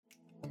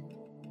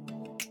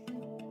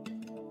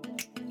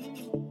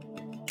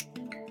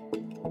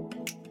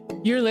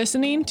You're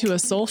listening to a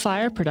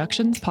Soulfire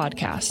Productions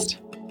podcast.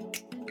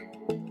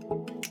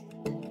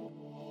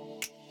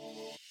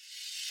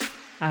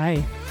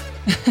 Hi.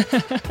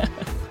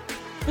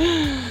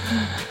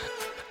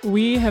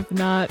 We have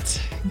not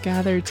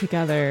gathered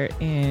together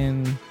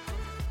in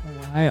a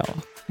while,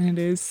 and it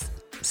is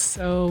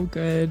so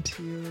good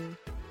to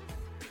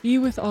be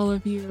with all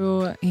of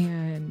you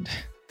and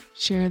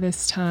share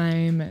this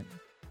time and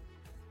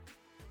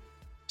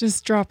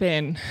just drop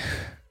in.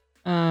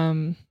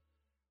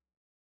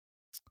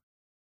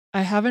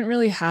 I haven't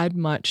really had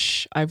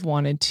much I've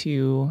wanted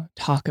to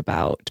talk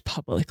about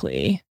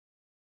publicly,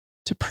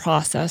 to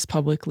process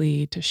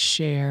publicly, to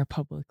share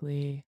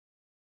publicly.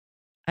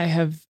 I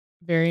have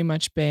very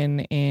much been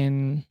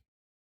in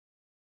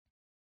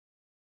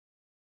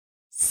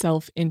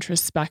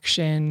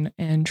self-introspection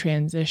and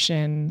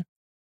transition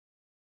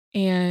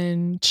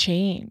and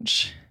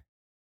change.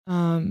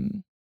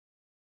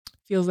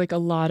 Feels like a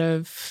lot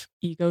of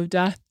ego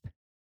death,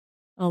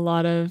 a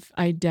lot of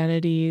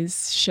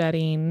identities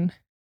shedding,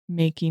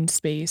 making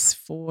space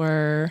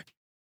for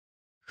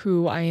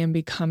who I am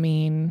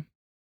becoming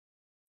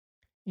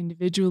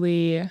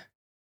individually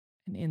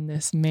and in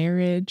this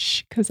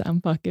marriage, because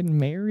I'm fucking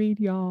married,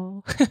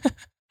 y'all.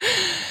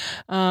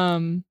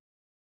 And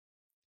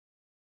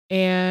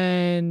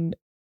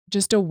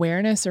just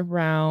awareness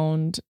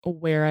around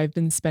where I've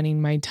been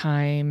spending my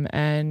time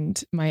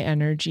and my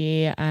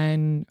energy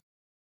and,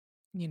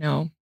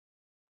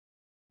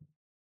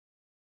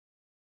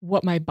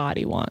 what my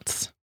body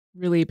wants.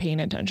 Really paying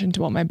attention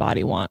to what my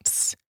body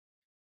wants.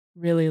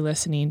 Really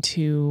listening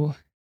to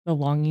the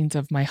longings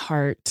of my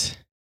heart.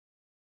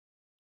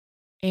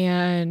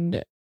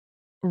 And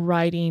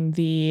riding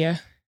the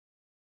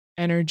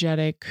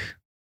energetic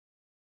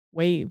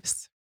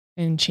waves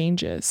and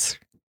changes.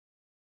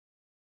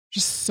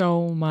 Just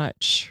so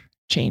much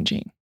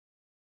changing.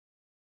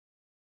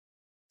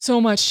 So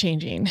much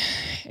changing.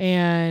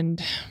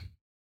 And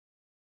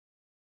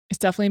it's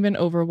definitely been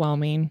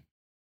overwhelming.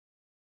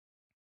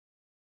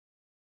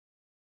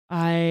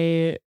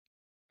 I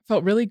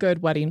felt really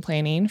good wedding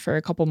planning for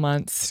a couple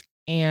months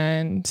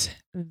and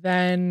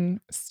then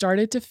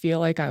started to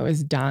feel like I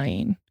was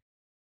dying,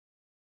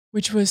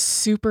 which was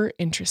super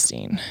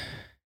interesting.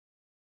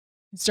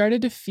 It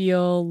started to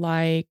feel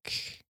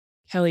like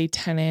Kelly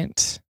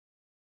Tennant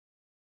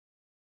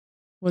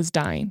was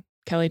dying.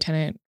 Kelly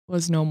Tennant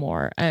was no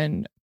more.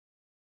 And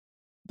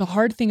the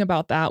hard thing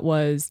about that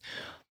was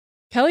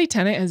Kelly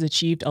Tennant has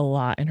achieved a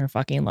lot in her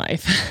fucking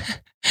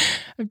life.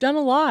 I've done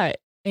a lot.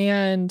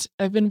 And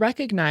I've been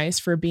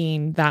recognized for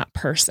being that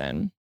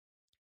person.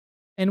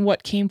 And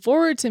what came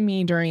forward to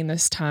me during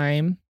this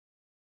time,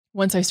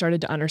 once I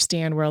started to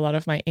understand where a lot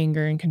of my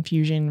anger and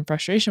confusion and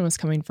frustration was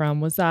coming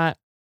from, was that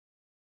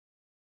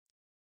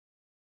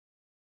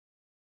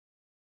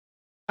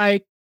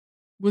I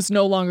was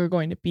no longer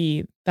going to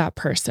be that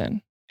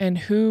person. And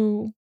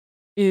who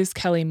is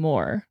Kelly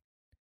Moore?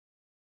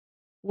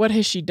 What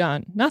has she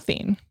done?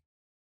 Nothing.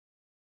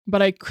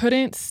 But I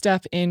couldn't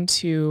step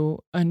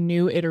into a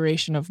new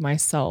iteration of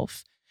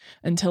myself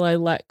until I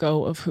let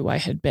go of who I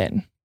had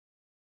been.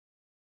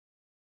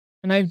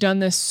 And I've done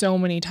this so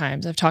many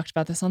times. I've talked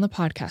about this on the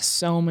podcast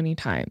so many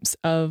times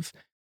of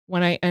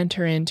when I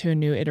enter into a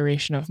new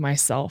iteration of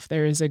myself,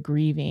 there is a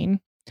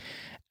grieving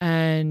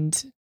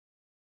and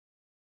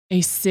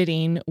a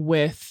sitting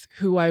with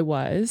who I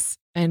was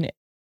and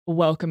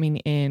welcoming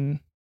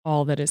in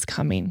all that is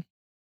coming.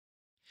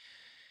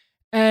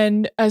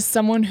 And as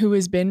someone who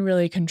has been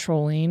really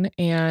controlling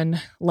and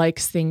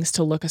likes things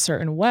to look a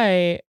certain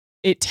way,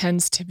 it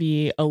tends to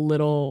be a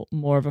little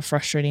more of a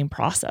frustrating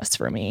process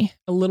for me,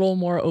 a little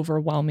more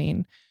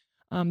overwhelming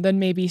than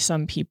maybe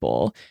some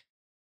people.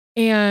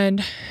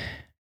 And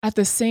at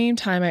the same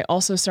time, I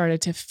also started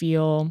to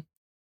feel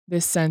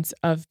this sense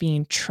of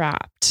being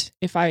trapped.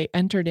 If I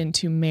entered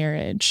into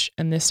marriage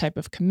and this type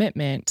of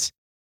commitment,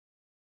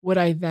 would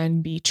I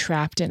then be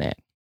trapped in it?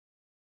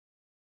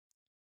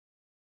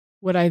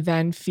 Would I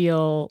then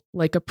feel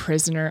like a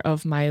prisoner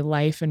of my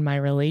life and my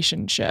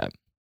relationship?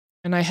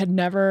 And I had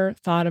never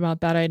thought about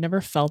that. I had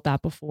never felt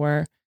that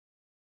before.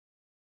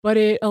 But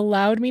it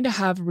allowed me to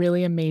have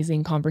really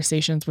amazing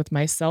conversations with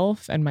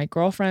myself and my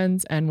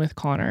girlfriends and with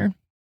Connor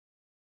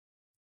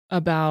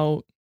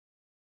about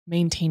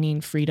maintaining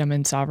freedom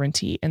and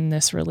sovereignty in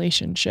this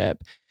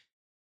relationship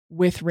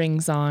with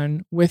rings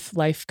on, with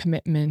life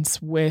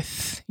commitments,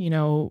 with,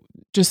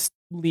 just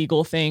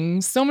legal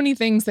things, so many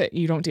things that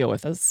you don't deal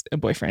with as a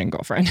boyfriend and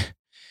girlfriend.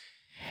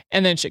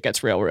 And then shit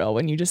gets real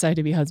when you decide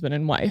to be husband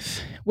and wife,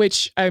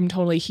 which I'm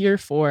totally here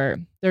for.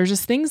 There's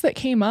just things that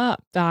came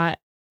up that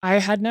I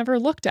had never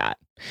looked at.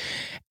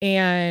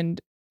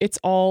 And it's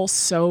all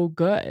so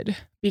good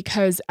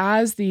because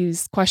as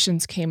these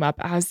questions came up,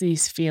 as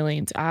these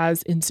feelings,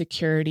 as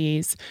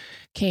insecurities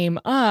came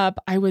up,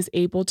 I was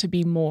able to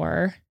be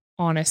more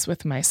honest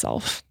with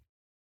myself.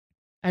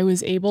 I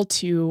was able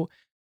to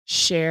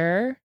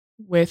share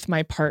with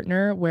my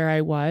partner where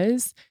I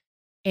was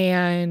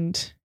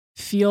and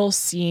feel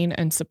seen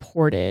and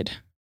supported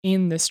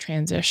in this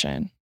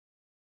transition.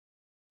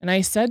 And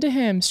I said to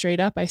him straight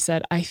up, I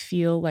said, I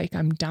feel like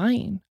I'm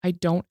dying. I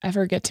don't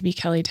ever get to be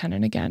Kelly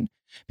Tennant again.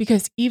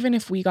 Because even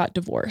if we got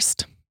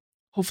divorced,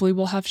 hopefully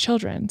we'll have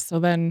children. So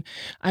then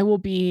I will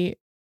be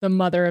the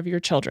mother of your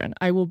children.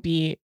 I will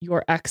be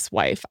your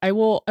ex-wife. I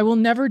will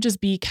never just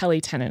be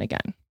Kelly Tennant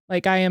again.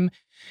 Like I am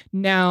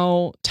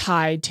now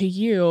tied to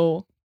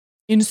you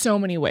in so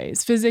many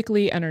ways,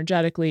 physically,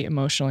 energetically,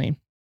 emotionally.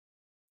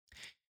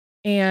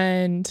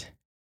 And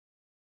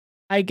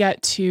I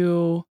get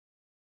to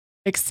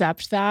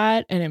accept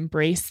that and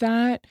embrace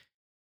that.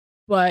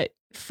 But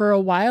for a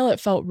while, it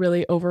felt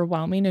really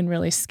overwhelming and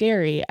really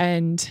scary.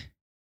 And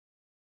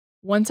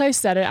once I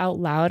said it out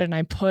loud and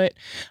I put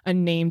a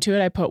name to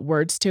it, I put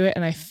words to it,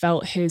 and I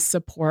felt his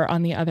support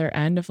on the other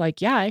end of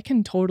like, yeah, I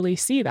can totally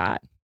see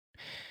that.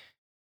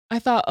 I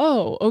thought,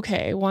 oh,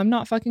 okay, well, I'm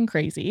not fucking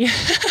crazy.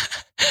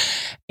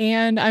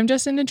 And I'm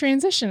just in a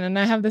transition. And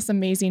I have this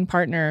amazing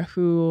partner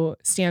who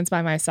stands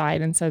by my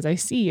side and says, I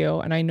see you.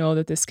 And I know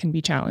that this can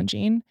be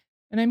challenging.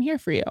 And I'm here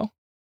for you.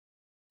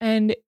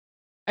 And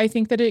I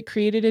think that it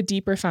created a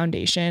deeper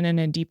foundation and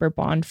a deeper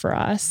bond for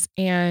us.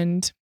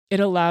 And it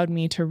allowed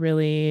me to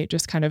really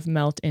just kind of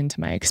melt into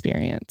my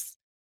experience.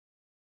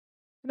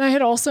 And I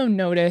had also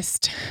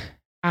noticed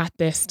at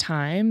this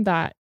time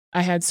that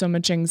I had so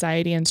much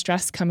anxiety and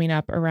stress coming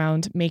up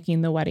around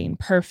making the wedding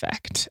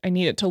perfect. I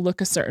need it to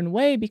look a certain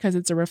way because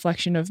it's a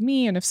reflection of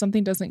me. And if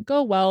something doesn't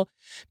go well,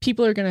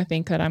 people are going to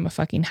think that I'm a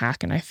fucking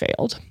hack and I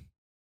failed.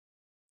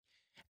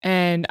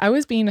 And I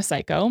was being a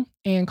psycho,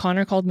 and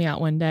Connor called me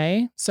out one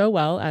day, so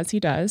well, as he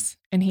does.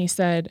 And he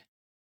said,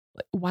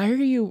 why are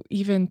you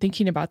even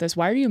thinking about this?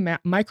 Why are you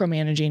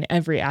micromanaging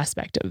every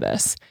aspect of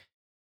this?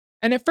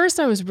 And at first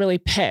I was really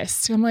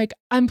pissed. I'm like,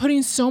 I'm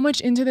putting so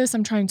much into this.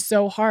 I'm trying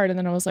so hard. And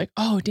then I was like,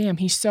 oh, damn,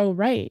 he's so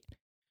right.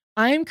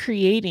 I'm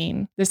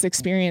creating this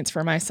experience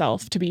for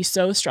myself to be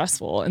so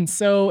stressful and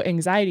so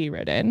anxiety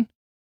ridden.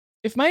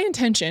 If my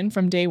intention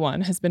from day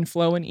one has been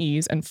flow and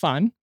ease and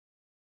fun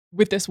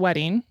with this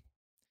wedding,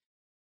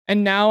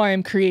 and now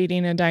I'm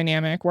creating a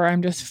dynamic where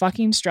I'm just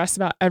fucking stressed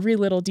about every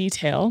little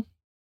detail,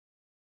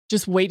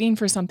 just waiting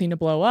for something to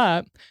blow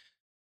up,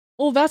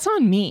 well, that's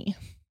on me.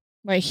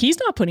 Like, he's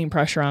not putting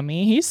pressure on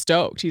me. He's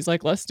stoked. He's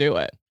like, let's do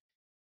it.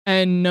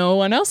 And no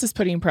one else is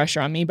putting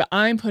pressure on me, but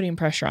I'm putting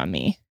pressure on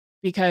me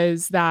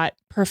because that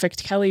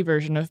perfect Kelly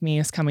version of me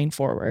is coming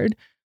forward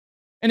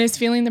and is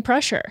feeling the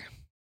pressure.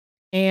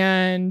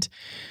 And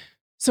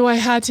so I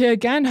had to,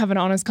 again, have an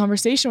honest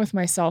conversation with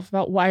myself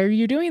about, why are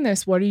you doing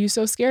this? What are you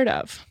so scared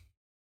of?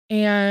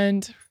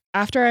 And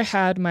after I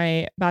had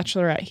my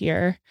bachelorette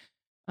here,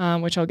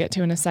 which I'll get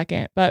to in a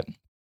second, but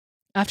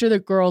after the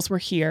girls were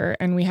here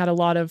and we had a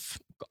lot of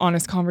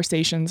honest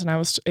conversations and I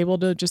was able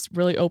to just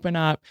really open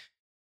up,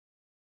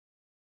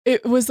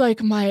 it was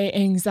like my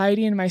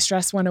anxiety and my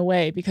stress went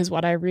away, because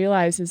what I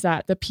realized is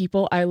that the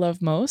people I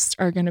love most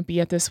are going to be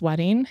at this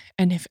wedding.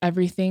 And if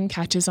everything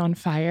catches on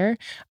fire,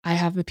 I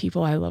have the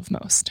people I love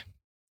most.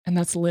 And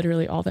that's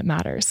literally all that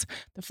matters.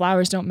 The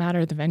flowers don't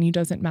matter. The venue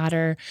doesn't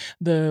matter.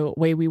 The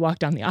way we walk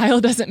down the aisle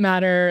doesn't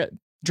matter.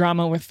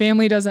 Drama with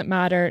family doesn't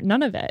matter.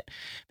 None of it.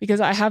 Because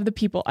I have the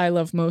people I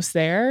love most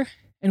there,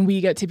 and we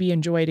get to be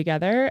in joy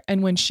together.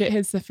 And when shit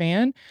hits the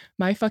fan,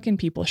 my fucking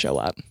people show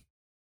up.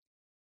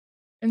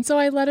 And so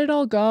I let it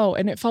all go,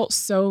 and it felt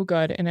so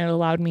good, and it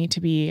allowed me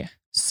to be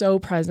so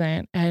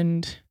present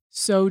and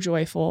so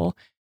joyful,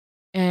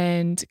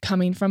 and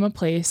coming from a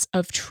place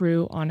of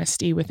true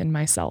honesty within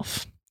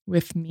myself,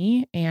 with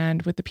me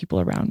and with the people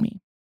around me.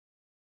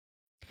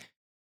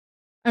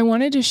 I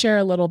wanted to share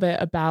a little bit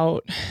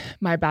about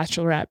my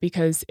bachelorette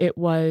because it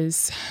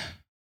was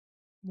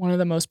one of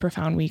the most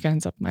profound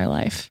weekends of my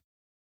life.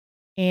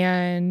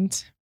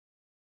 And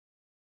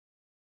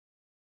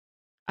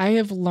I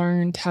have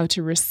learned how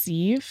to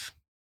receive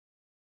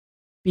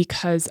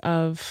because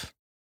of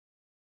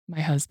my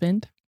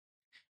husband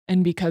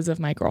and because of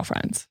my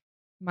girlfriends.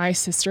 My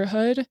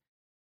sisterhood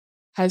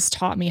has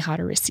taught me how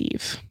to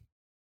receive.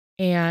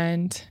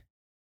 And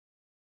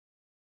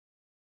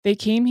they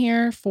came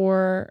here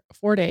for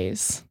 4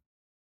 days,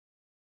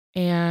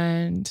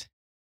 and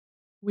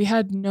we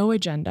had no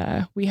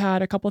agenda. We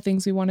had a couple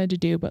things we wanted to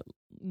do, but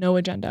no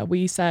agenda.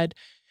 We said,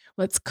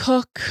 let's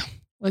cook.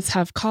 Let's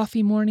have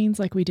coffee mornings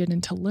like we did in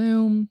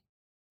Tulum.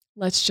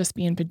 Let's just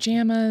be in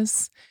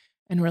pajamas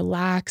and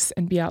relax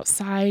and be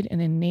outside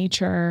and in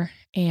nature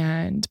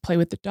and play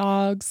with the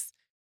dogs.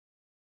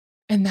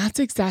 And that's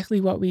exactly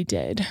what we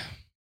did.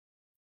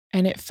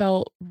 And it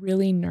felt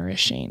really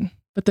nourishing.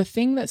 But the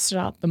thing that stood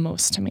out the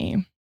most to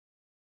me,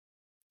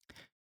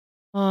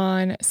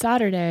 on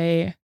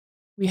Saturday,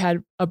 we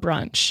had a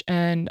brunch,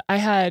 and I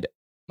had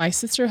my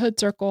sisterhood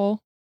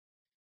circle.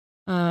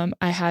 I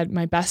had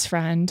my best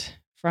friend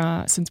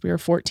since we were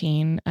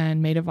 14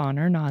 and maid of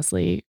honor,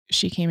 Nosley.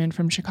 She came in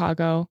from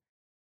Chicago.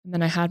 And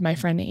then I had my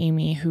friend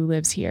Amy, who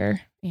lives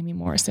here, Amy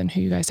Morrison,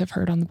 who you guys have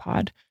heard on the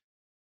pod.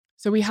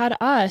 So we had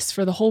us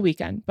for the whole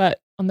weekend.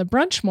 But on the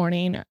brunch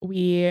morning,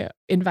 we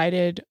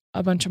invited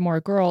a bunch of more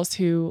girls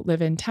who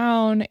live in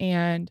town,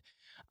 and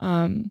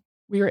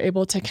we were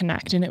able to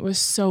connect, and it was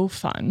so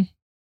fun.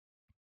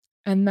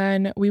 And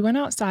then we went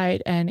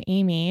outside, and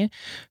Amy,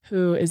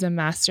 who is a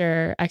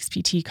master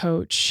XPT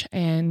coach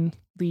and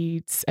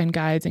leads and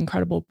guides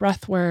incredible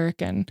breath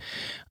work and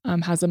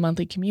has a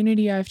monthly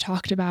community I've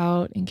talked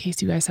about. In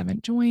case you guys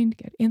haven't joined,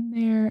 get in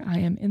there. I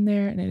am in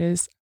there, and it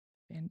is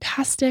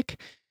fantastic.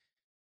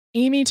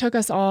 Amy took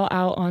us all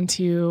out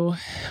onto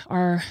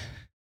our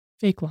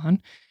fake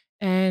lawn,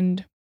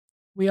 and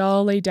we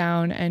all lay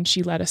down, and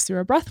she led us through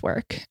a breath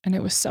work, and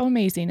it was so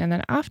amazing. And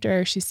then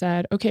after, she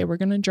said, okay, we're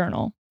going to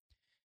journal.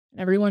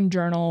 Everyone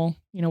journal,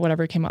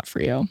 whatever came up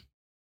for you.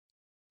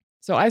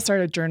 So I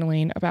started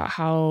journaling about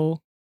how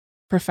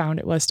profound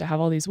it was to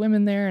have all these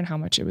women there and how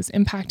much it was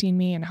impacting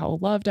me and how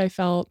loved I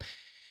felt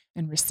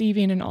and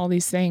receiving and all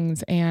these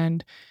things.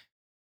 And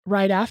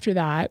right after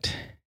that,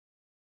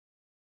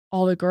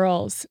 all the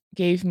girls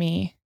gave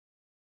me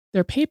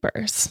their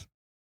papers,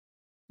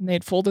 and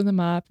they'd folded them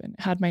up and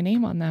had my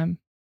name on them.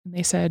 And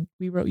they said,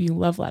 we wrote you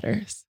love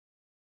letters.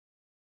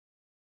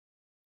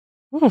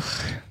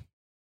 Oof.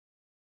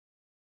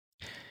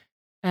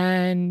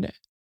 And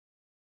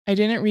I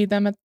didn't read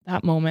them at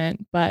that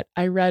moment, but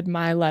I read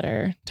my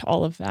letter to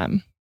all of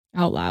them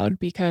out loud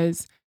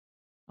because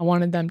I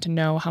wanted them to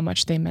know how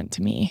much they meant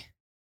to me.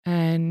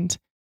 And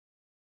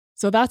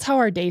so that's how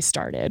our day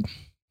started.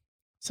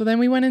 So then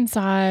we went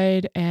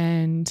inside,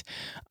 and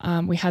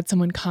we had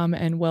someone come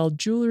and weld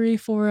jewelry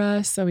for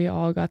us. So we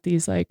all got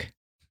these like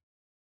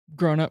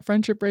grown-up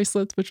friendship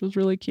bracelets, which was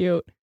really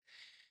cute.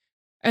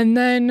 And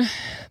then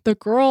the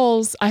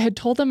girls, I had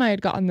told them I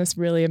had gotten this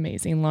really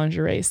amazing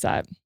lingerie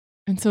set.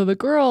 And so the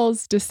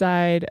girls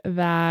decide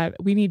that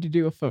we need to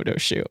do a photo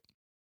shoot.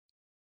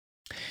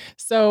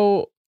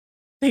 So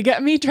they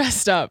get me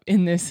dressed up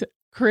in this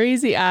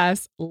crazy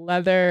ass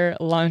leather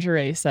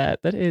lingerie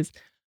set that is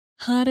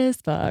hot as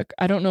fuck.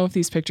 I don't know if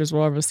these pictures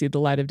will ever see the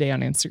light of day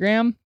on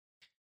Instagram.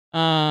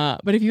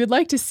 But if you would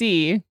like to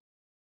see,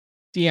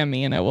 DM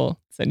me and I will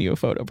send you a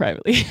photo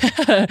privately.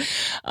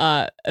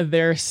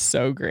 They're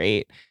so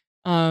great.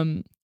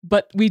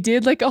 But we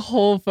did like a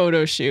whole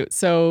photo shoot.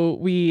 So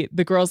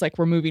the girls like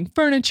were moving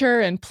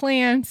furniture and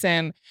plants,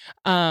 and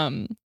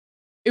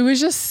it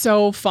was just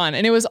so fun.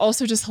 And it was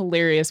also just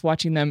hilarious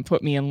watching them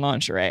put me in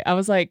lingerie. I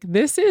was like,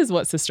 this is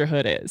what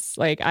sisterhood is.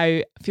 Like,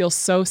 I feel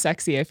so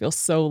sexy. I feel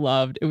so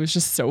loved. It was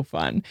just so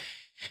fun.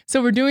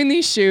 So we're doing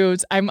these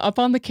shoots. I'm up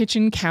on the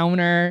kitchen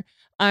counter.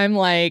 I'm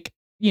like,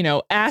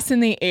 ass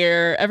in the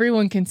air.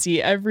 Everyone can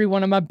see every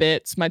one of my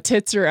bits. My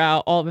tits are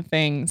out, all the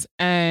things.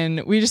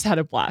 And we just had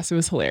a blast. It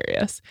was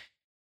hilarious.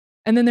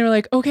 And then they were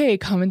like, okay,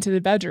 come into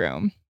the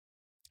bedroom.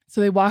 So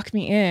they walked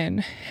me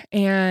in,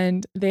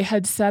 and they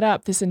had set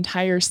up this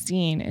entire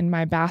scene in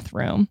my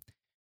bathroom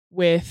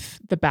with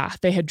the bath.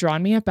 They had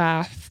drawn me a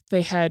bath.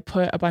 They had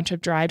put a bunch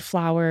of dried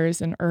flowers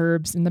and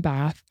herbs in the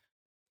bath.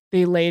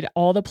 They laid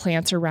all the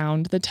plants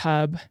around the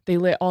tub. They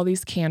lit all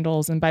these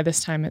candles. And by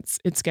this time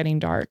it's getting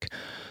dark.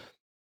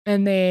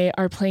 And they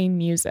are playing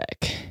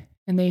music,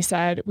 and they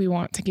said, we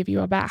want to give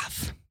you a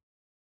bath.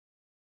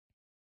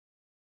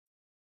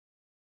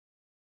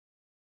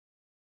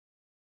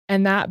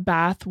 And that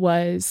bath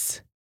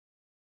was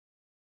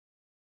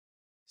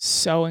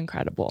so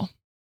incredible.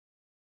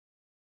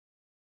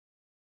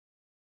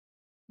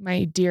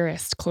 My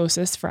dearest,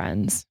 closest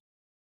friends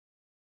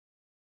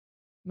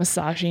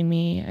massaging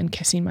me and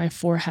kissing my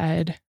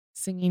forehead,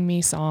 singing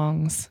me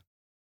songs,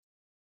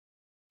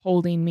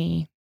 holding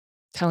me,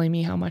 telling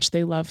me how much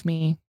they love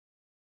me,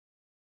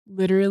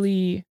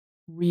 literally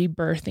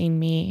rebirthing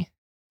me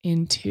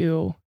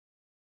into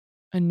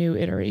a new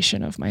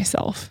iteration of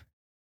myself.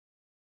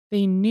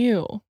 They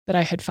knew that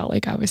I had felt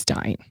like I was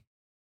dying.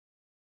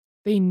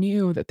 They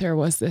knew that there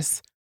was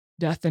this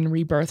death and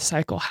rebirth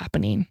cycle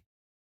happening.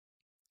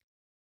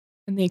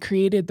 And they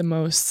created the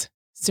most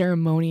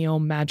ceremonial,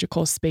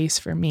 magical space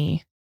for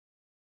me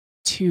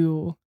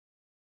to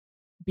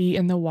be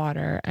in the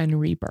water and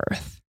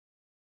rebirth,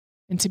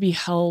 and to be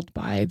held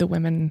by the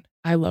women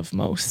I love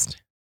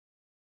most,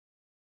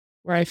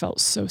 where I felt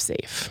so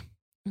safe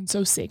and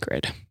so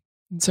sacred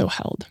and so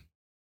held.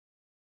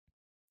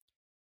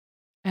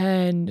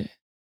 And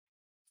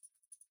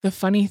the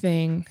funny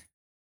thing,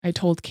 I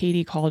told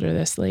Katie Calder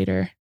this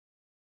later,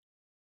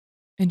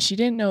 and she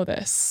didn't know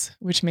this,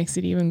 which makes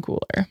it even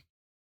cooler.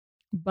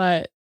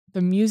 But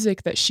the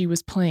music that she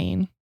was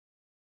playing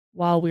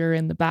while we were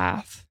in the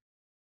bath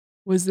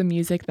was the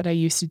music that I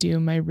used to do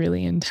my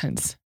really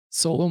intense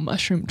solo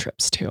mushroom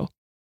trips to.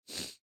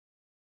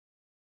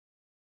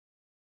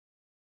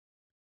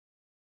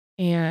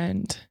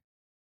 And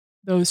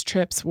those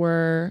trips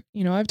were,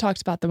 I've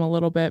talked about them a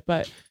little bit,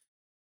 but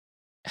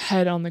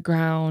head on the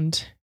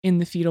ground in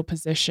the fetal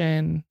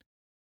position,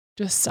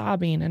 just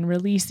sobbing and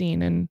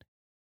releasing and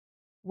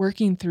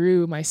working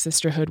through my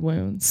sisterhood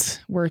wounds,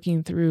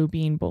 working through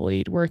being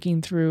bullied,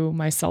 working through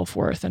my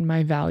self-worth and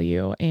my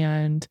value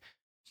and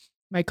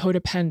my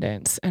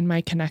codependence and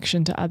my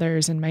connection to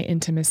others and my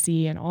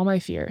intimacy and all my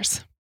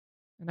fears.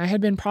 And I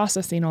had been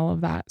processing all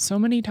of that so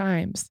many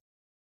times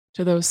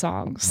to those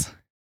songs,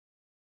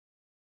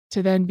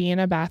 to then be in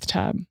a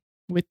bathtub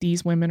with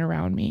these women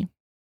around me,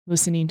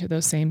 listening to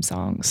those same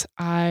songs.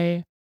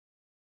 I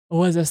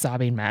was a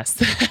sobbing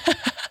mess.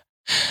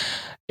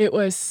 It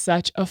was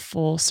such a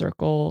full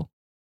circle,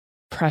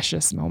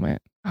 precious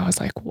moment. I was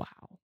like, wow,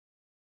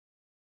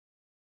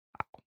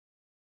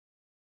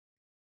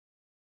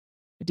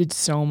 I did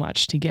so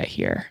much to get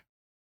here.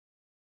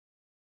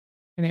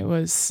 And it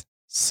was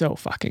so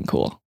fucking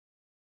cool.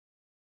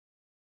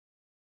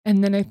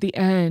 And then at the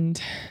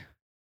end,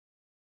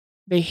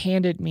 they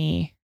handed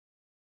me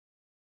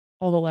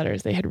all the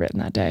letters they had written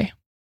that day.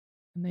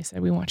 And they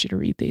said, we want you to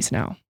read these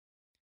now.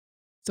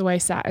 So I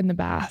sat in the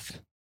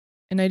bath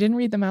and I didn't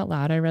read them out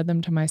loud. I read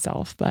them to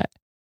myself, but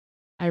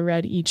I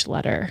read each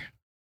letter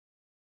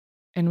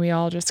and we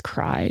all just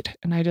cried.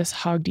 And I just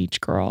hugged each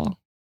girl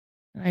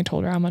and I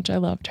told her how much I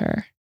loved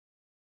her.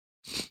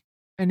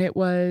 And it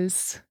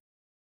was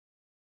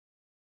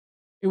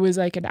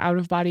like an out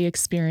of body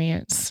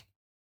experience,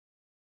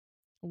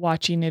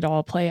 watching it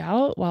all play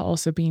out while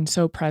also being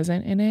so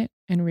present in it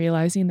and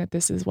realizing that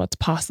this is what's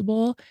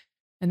possible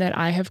and that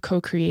I have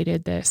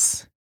co-created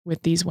this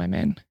with these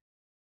women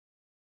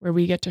where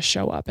we get to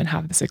show up and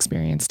have this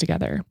experience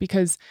together,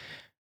 because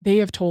they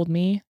have told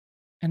me,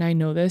 and I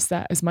know this,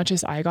 that as much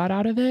as I got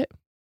out of it,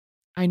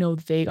 I know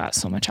they got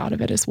so much out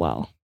of it as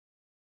well.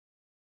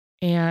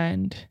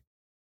 And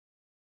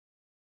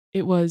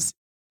it was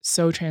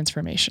so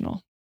transformational.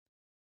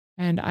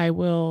 And I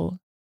will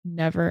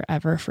never,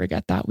 ever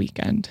forget that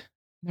weekend.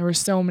 There were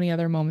so many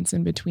other moments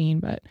in between,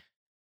 but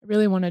I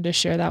really wanted to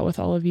share that with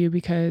all of you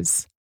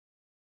because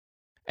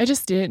I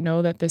just didn't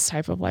know that this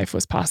type of life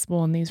was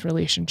possible and these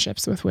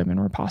relationships with women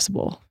were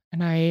possible.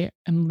 And I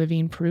am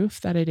living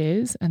proof that it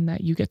is and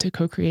that you get to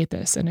co-create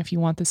this. And if you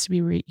want this to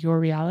be your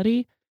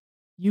reality,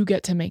 you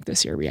get to make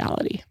this your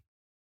reality.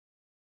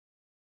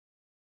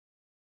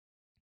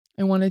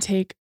 I want to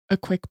take a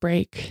quick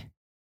break.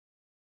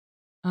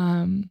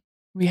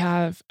 We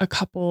have a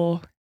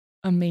couple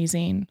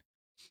amazing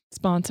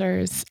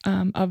sponsors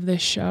of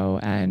this show,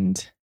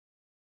 and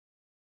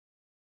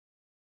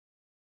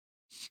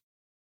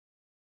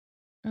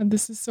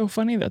this is so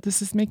funny that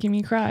this is making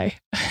me cry.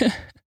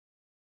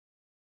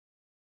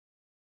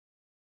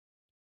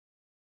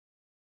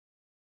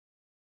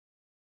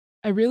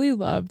 I really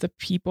love the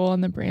people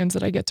and the brands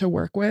that I get to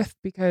work with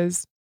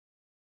because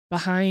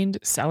behind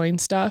selling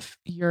stuff,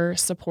 you're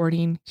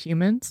supporting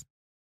humans.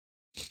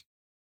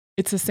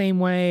 It's the same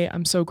way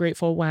I'm so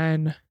grateful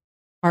when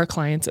our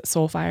clients at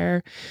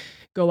Soulfire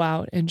go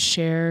out and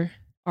share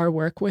our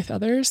work with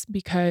others,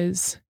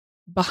 because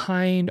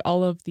behind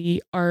all of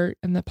the art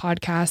and the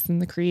podcast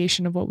and the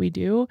creation of what we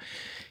do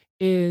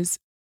is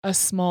a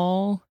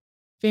small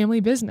family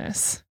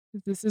business.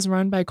 This is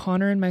run by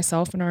Connor and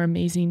myself and our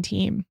amazing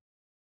team.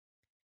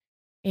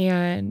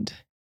 And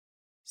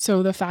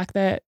so the fact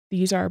that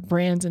these are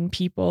brands and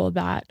people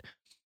that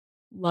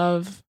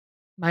love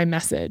my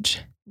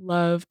message,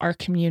 love our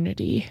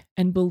community,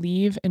 and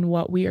believe in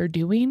what we are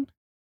doing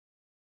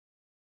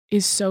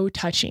is so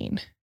touching.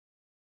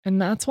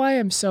 And that's why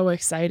I'm so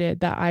excited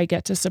that I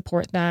get to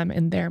support them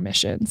in their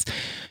missions.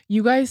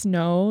 You guys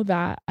know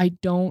that I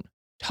don't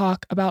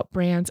talk about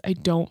brands I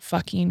don't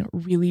fucking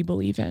really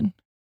believe in.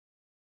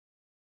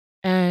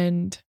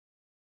 And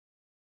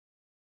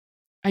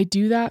I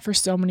do that for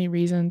so many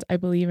reasons. I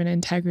believe in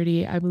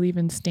integrity. I believe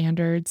in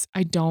standards.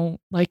 I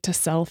don't like to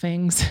sell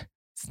things.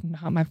 It's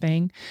not my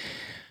thing.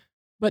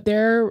 But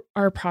there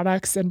are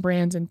products and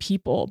brands and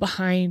people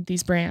behind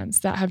these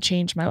brands that have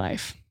changed my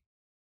life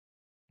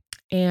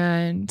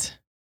and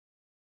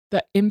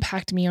that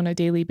impact me on a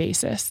daily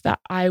basis that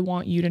I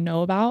want you to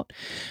know about,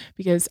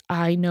 because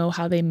I know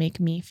how they make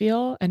me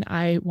feel and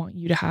I want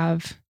you to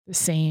have the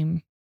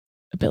same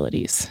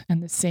abilities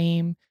and the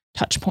same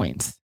touch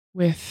points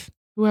with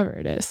whoever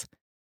it is.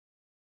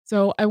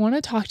 So I want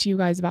to talk to you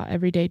guys about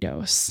Everyday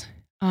Dose.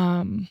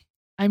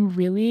 I'm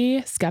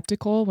really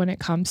skeptical when it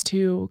comes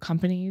to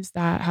companies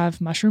that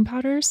have mushroom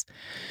powders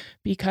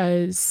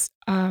because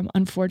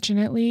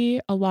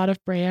unfortunately, a lot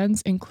of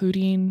brands,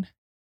 including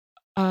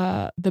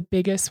the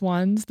biggest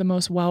ones, the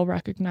most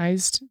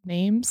well-recognized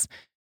names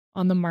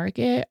on the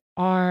market,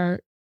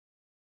 are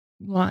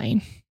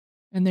lying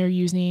and they're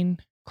using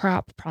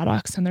crap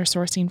products and they're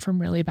sourcing from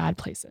really bad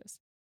places.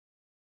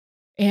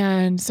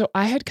 And so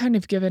I had kind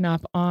of given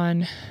up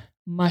on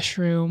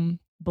mushroom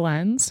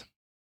blends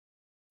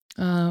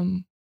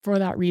for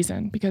that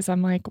reason, because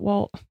I'm like,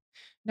 well,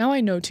 now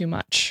I know too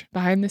much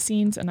behind the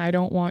scenes and I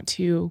don't want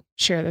to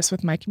share this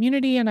with my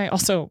community. And I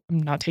also am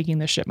not taking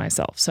this shit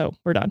myself. So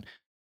we're done.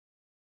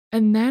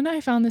 And then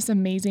I found this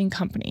amazing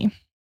company.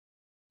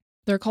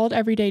 They're called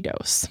Everyday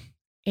Dose.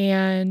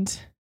 And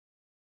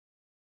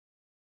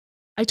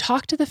I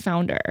talked to the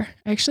founder.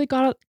 I actually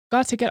got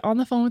to get on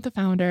the phone with the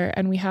founder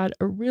and we had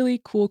a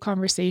really cool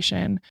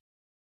conversation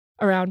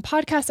around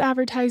podcast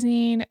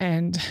advertising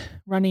and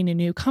running a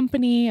new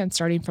company and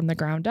starting from the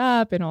ground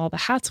up and all the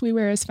hats we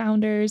wear as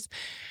founders.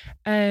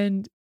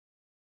 And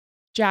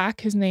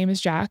Jack, his name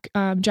is Jack.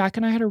 Jack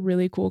and I had a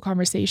really cool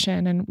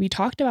conversation and we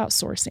talked about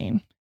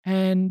sourcing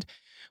and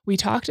we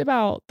talked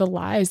about the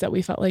lies that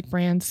we felt like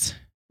brands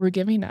were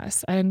giving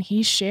us. And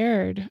he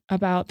shared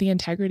about the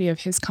integrity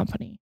of his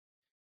company.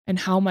 and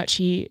how much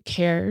he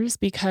cares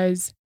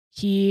because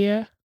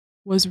he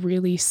was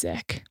really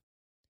sick.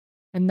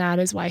 And that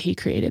is why he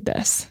created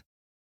this.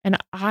 And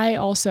I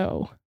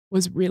also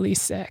was really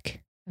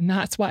sick. And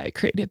that's why I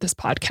created this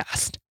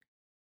podcast.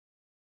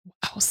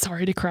 Wow,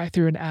 sorry to cry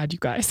through an ad, you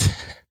guys.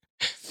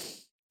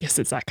 Guess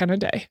it's that kind of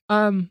day.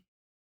 I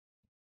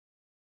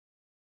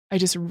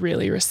just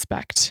really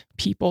respect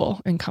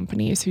people and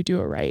companies who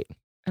do it right.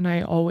 And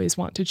I always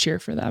want to cheer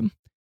for them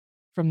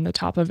from the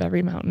top of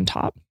every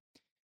mountaintop.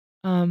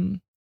 I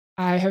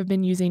have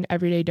been using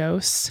Everyday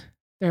Dose,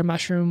 their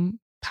mushroom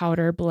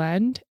powder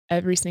blend,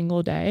 every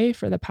single day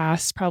for the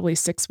past probably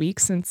 6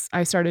 weeks since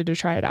I started to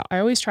try it out. I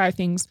always try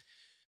things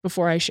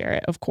before I share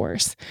it, of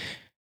course.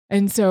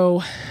 And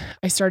so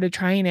I started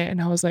trying it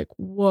and I was like,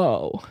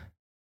 whoa,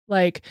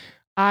 like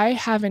I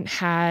haven't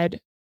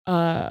had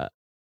a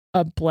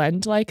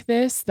blend like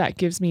this that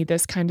gives me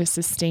this kind of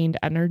sustained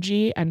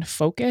energy and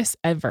focus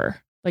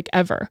ever, like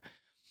ever.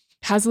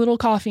 Has a little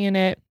coffee in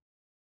it.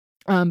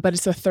 But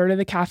it's a third of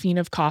the caffeine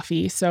of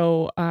coffee.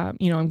 So,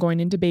 I'm going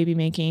into baby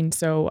making.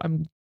 So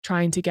I'm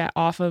trying to get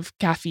off of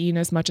caffeine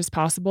as much as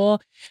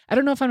possible. I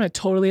don't know if I'm going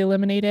to totally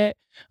eliminate it.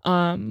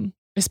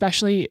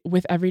 Especially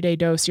with Everyday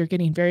Dose, you're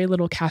getting very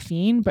little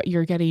caffeine, but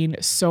you're getting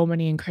so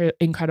many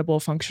incredible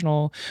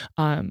functional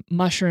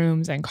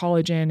mushrooms and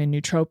collagen and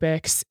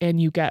nootropics, and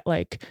you get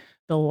like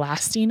the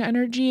lasting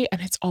energy.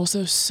 And it's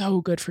also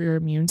so good for your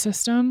immune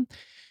system.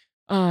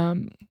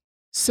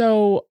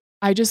 So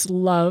I just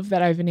love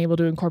that I've been able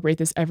to incorporate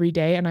this every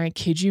day. And I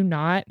kid you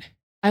not,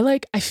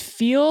 I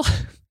feel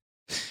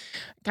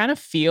kind of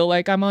feel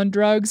like I'm on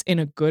drugs in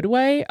a good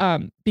way,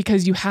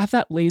 because you have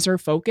that laser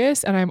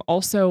focus. And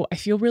I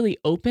feel really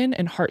open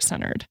and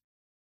heart-centered.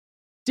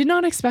 Did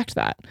not expect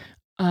that.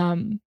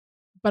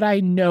 But I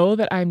know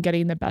that I'm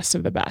getting the best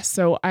of the best.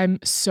 So I'm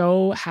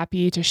so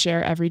happy to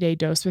share Everyday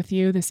Dose with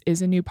you. This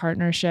is a new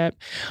partnership.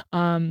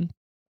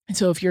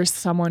 So if you're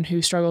someone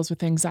who struggles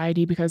with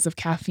anxiety because of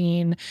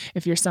caffeine,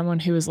 if you're someone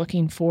who is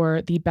looking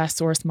for the best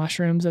source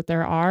mushrooms that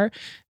there are,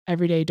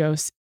 Everyday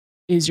Dose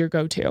is your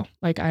go-to.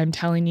 Like I'm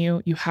telling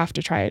you, you have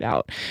to try it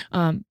out.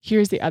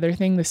 Here's the other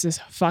thing. This is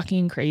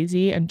fucking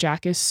crazy. And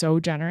Jack is so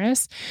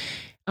generous.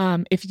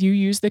 If you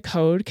use the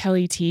code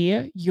Kelly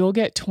T, you'll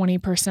get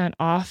 20%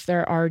 off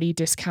their already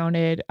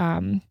discounted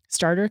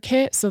starter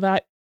kit, so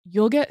that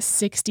you'll get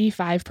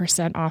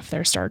 65% off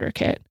their starter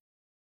kit.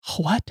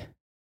 What?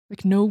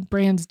 Like no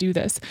brands do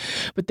this,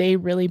 but they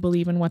really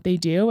believe in what they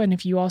do. And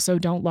if you also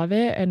don't love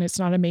it and it's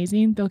not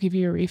amazing, they'll give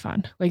you a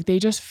refund. Like they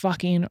just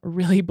fucking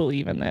really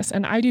believe in this.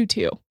 And I do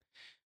too.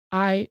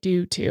 So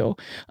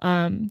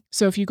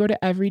if you go to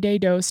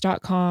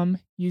everydaydose.com,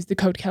 use the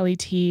code Kelly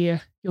T,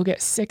 you'll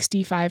get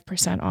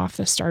 65% off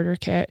the starter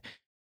kit.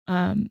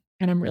 And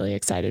I'm really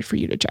excited for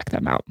you to check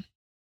them out.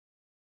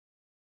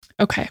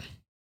 Okay.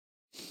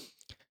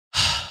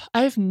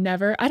 I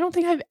don't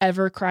think I've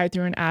ever cried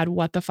through an ad.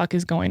 What the fuck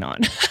is going on?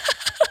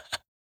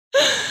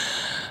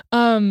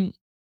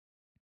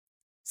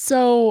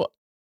 So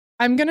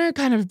I'm going to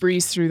kind of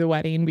breeze through the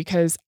wedding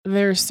because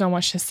there's so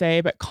much to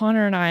say, but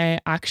Connor and I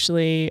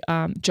actually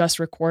just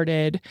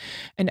recorded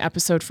an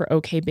episode for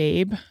OK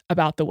Babe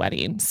about the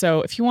wedding.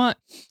 So if you want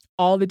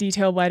all the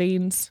detailed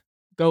weddings,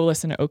 go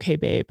listen to OK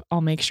Babe.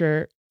 I'll make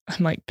sure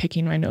I'm like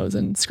picking my nose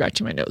and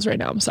scratching my nose right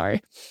now. I'm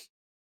sorry.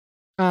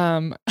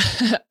 I'll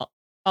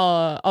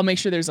make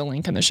sure there's a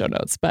link in the show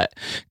notes, but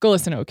go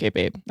listen to OK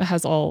Babe. It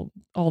has all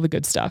the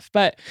good stuff.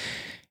 But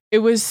it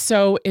was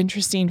so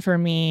interesting for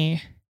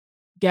me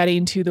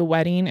getting to the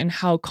wedding and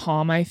how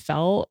calm I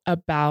felt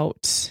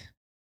about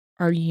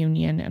our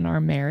union and our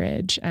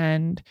marriage.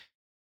 And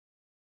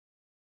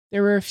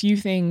there were a few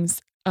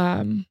things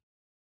that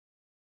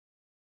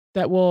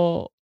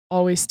will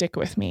always stick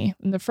with me.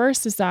 And the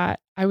first is that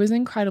I was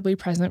incredibly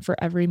present for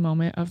every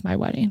moment of my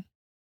wedding.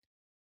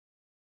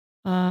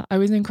 I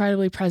was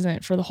incredibly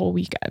present for the whole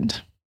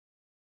weekend.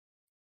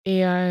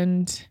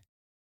 And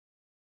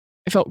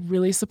I felt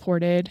really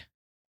supported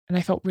and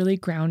I felt really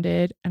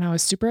grounded and I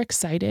was super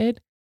excited.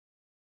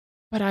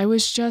 But I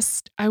was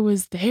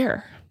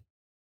there.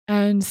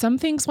 And some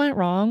things went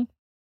wrong,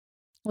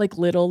 like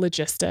little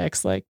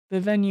logistics, like the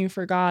venue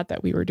forgot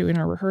that we were doing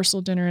our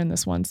rehearsal dinner in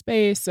this one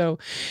space. So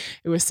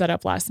it was set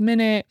up last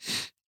minute,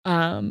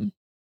 random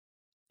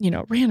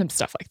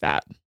stuff like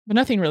that, but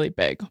nothing really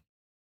big.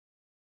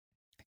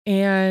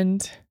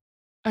 And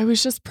I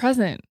was just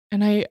present.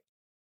 And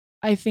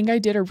I think I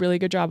did a really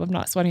good job of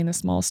not sweating the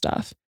small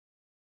stuff.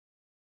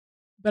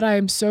 But I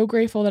am so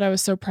grateful that I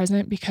was so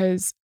present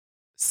because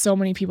so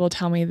many people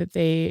tell me that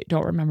they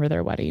don't remember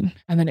their wedding.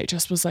 And then it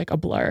just was like a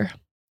blur.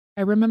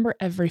 I remember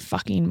every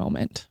fucking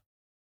moment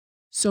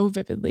so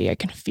vividly. I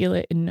can feel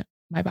it in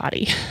my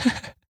body.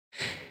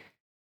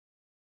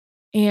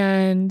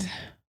 And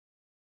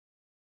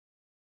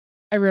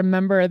I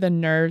remember the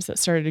nerves that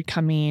started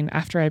coming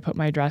after I put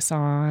my dress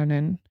on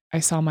and I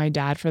saw my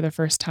dad for the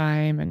first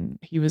time and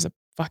he was a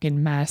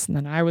fucking mess. And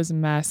then I was a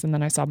mess. And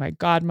then I saw my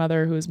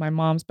godmother, who was my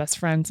mom's best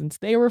friend since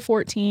they were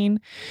 14.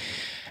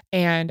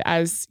 And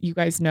as you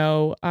guys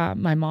know,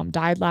 my mom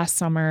died last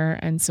summer,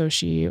 and so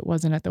she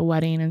wasn't at the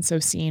wedding. And so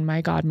seeing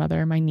my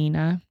godmother, my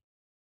Nina,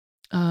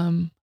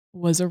 um,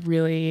 was a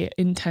really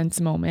intense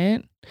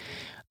moment.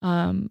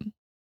 Um,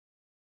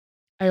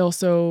 I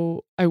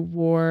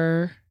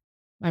wore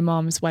my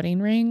mom's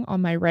wedding ring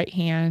on my right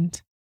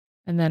hand,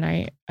 and then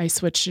I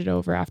switched it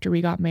over after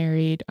we got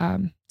married,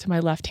 to my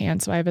left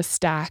hand. So I have a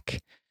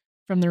stack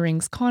from the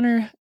rings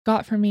Connor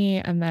got for me,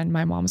 and then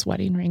my mom's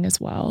wedding ring as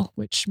well,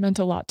 which meant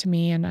a lot to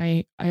me. And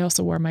I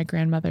also wore my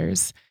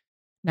grandmother's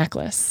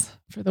necklace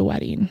for the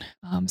wedding.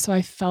 So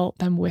I felt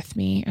them with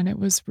me, and it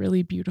was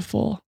really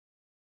beautiful.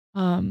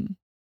 Um,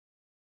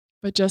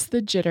 but just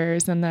the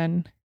jitters, and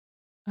then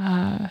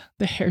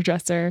the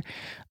hairdresser,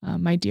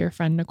 my dear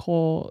friend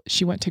Nicole,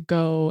 she went to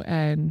go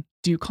and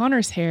do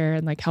Connor's hair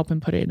and like help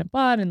him put it in a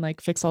bun and like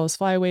fix all his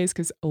flyaways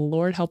because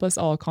Lord help us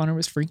all, Connor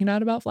was freaking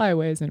out about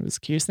flyaways and it was the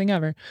cutest thing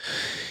ever.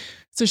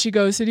 So she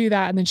goes to do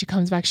that and then she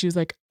comes back. She was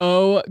like,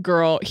 "Oh,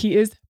 girl, he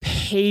is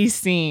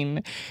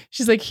pacing."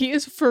 She's like, "He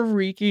is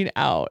freaking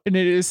out." And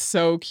it is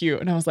so cute.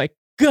 And I was like,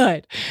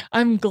 "Good.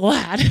 I'm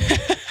glad."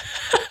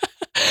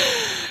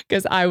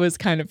 Because I was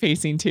kind of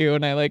pacing too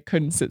and I like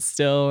couldn't sit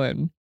still.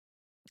 And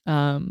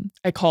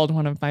I called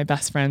one of my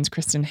best friends,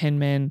 Kristen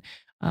Hinman,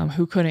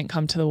 who couldn't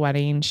come to the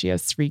wedding. She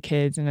has 3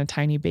 kids and a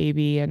tiny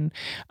baby. And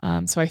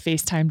so I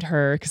FaceTimed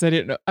her because I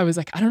didn't know. I was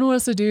like, I don't know what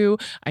else to do.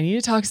 I need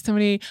to talk to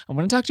somebody. I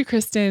want to talk to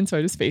Kristen. So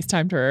I just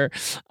FaceTimed her,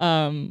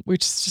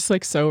 which is just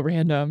like so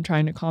random,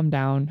 trying to calm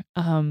down.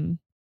 And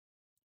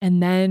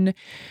then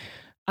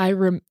I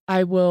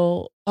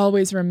will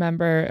always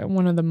remember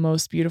one of the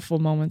most beautiful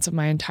moments of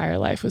my entire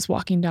life was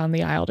walking down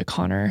the aisle to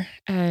Connor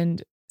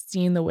and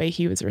seeing the way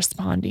he was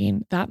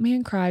responding. That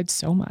man cried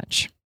so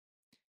much.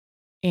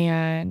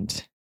 And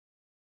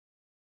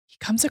he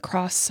comes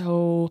across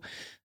so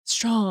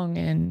strong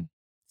and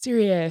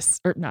serious,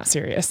 or not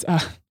serious.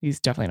 He's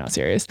definitely not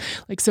serious.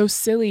 Like so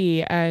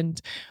silly and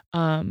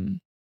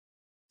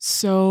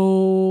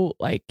so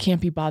like can't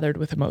be bothered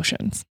with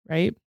emotions,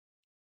 right?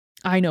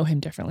 I know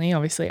him differently.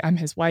 Obviously, I'm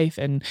his wife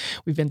and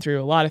we've been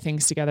through a lot of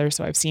things together,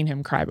 so I've seen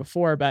him cry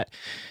before, but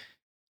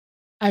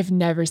I've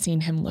never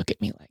seen him look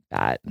at me like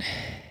that.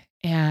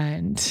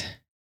 And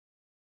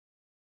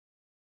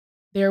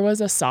there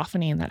was a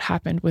softening that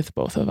happened with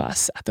both of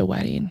us at the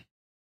wedding.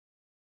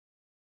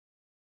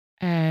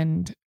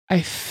 And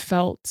I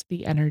felt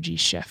the energy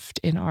shift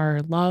in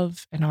our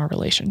love and our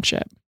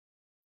relationship.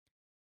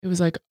 It was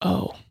like,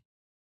 oh,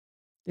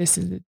 this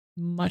is a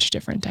much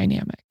different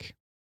dynamic.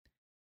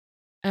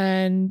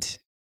 And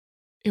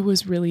it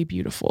was really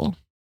beautiful.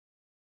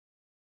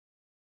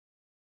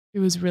 It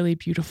was really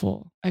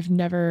beautiful. I've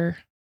never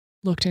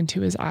looked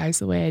into his eyes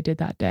the way I did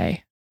that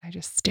day. I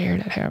just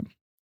stared at him.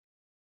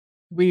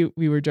 We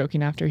were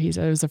joking after. He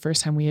said it was the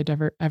first time we had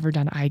ever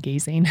done eye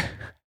gazing.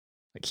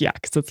 Like, yeah,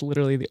 because that's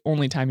literally the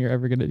only time you're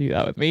ever going to do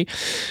that with me.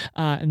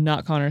 And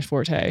not Connor's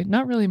forte.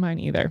 Not really mine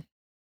either.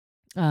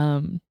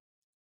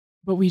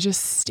 But we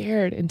just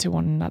stared into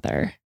one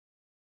another.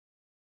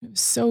 It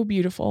was so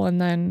beautiful. And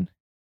then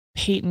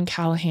Peyton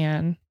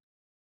Callahan,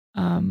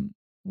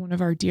 one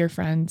of our dear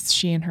friends,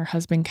 she and her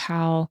husband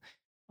Cal,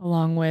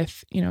 along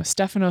with,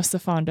 Stefano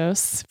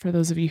Stefandos, for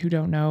those of you who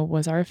don't know,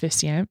 was our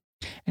officiant,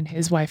 and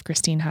his wife,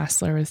 Christine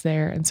Hassler, was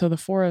there. And so the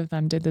 4 of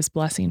them did this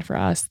blessing for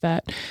us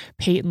that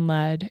Peyton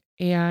led.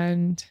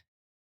 And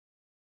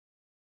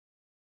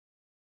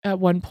at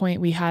one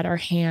point, we had our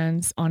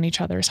hands on each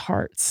other's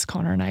hearts,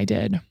 Connor and I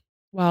did,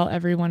 while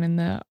everyone in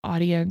the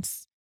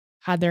audience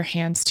had their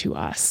hands to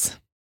us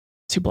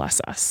to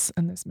bless us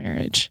in this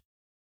marriage.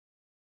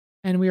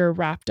 And we were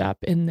wrapped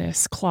up in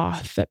this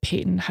cloth that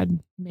Peyton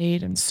had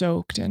made and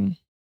soaked. And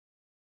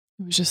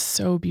it was just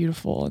so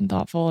beautiful and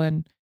thoughtful.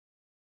 And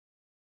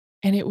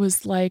it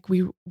was like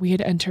we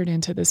had entered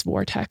into this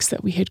vortex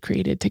that we had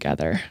created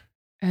together.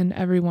 And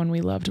everyone we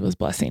loved was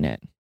blessing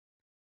it.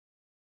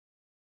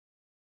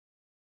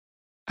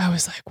 I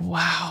was like,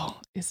 wow,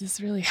 is this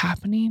really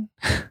happening?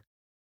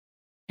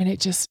 And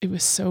it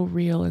was so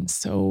real and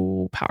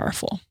so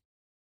powerful.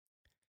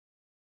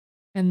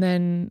 And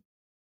then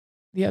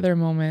the other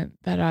moment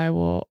that I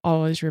will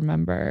always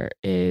remember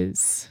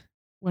is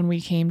when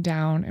we came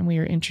down and we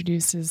were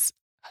introduced as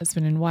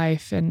husband and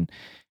wife. And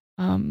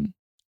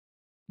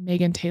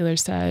Megan Taylor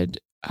said,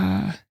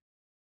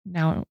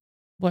 now,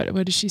 what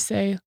did she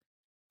say?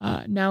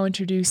 Now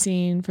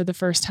introducing for the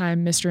first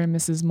time Mr. and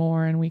Mrs.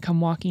 Moore. And we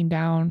come walking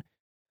down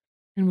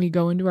and we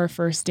go into our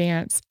first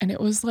dance. And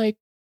it was like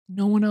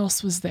no one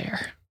else was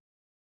there.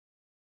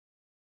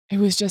 It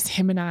was just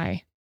him and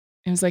I.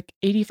 It was like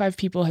 85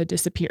 people had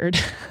disappeared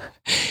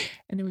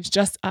and it was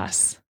just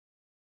us.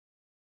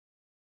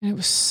 And it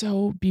was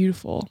so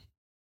beautiful.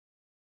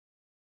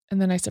 And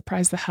then I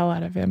surprised the hell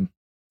out of him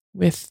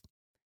with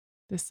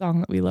this song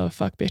that we love,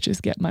 Fuck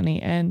Bitches Get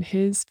Money. And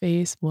his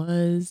face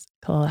was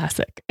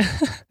classic.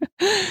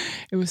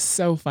 It was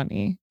so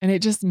funny. And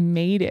it just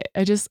made it.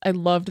 I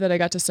loved that I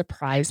got to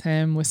surprise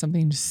him with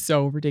something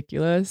so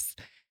ridiculous.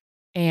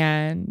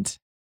 And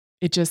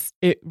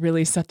it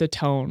really set the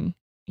tone,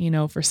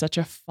 for such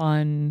a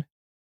fun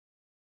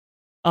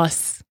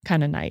us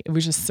kind of night. It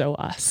was just so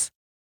us.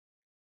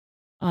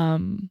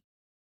 Um,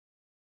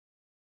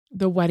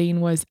 the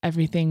wedding was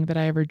everything that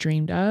I ever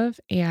dreamed of.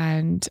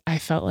 And I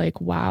felt like,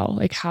 wow,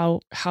 like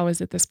how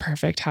is it this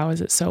perfect? How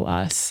is it so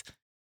us?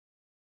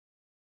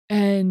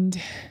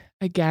 And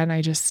again,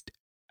 I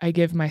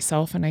give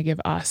myself and I give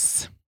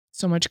us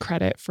so much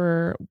credit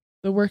for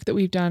the work that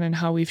we've done and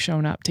how we've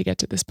shown up to get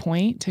to this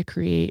point to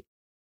create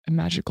a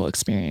magical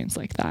experience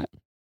like that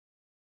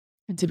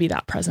and to be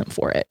that present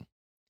for it.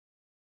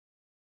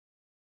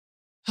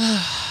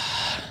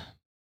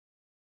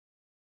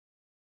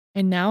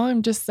 And now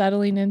I'm just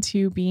settling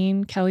into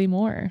being Kelly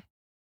Moore.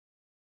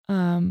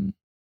 Um,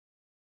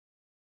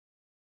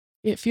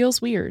 it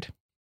feels weird.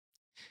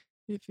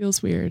 It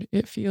feels weird.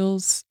 It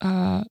feels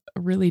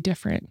really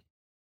different.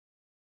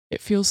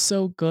 It feels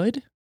so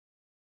good,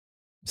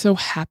 so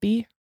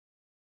happy.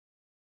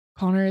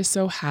 Connor is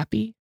so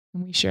happy,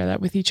 and we share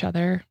that with each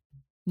other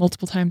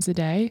multiple times a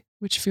day,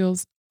 which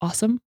feels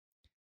awesome.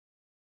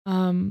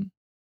 Um,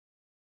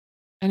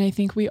 and I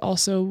think we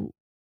also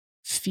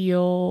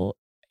feel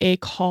a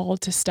call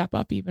to step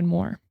up even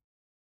more,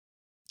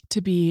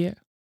 to be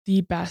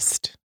the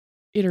best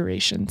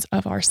iterations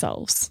of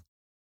ourselves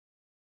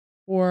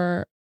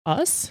for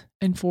us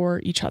and for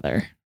each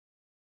other.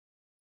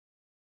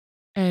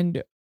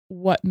 And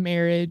what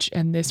marriage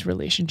and this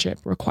relationship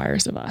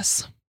requires of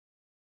us.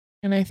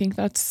 And I think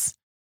that's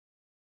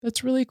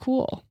really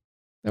cool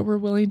that we're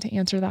willing to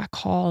answer that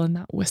call and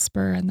that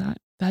whisper and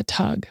that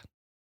tug.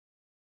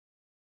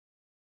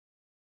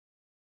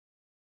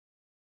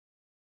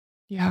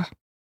 Yeah,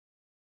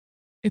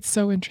 it's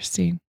so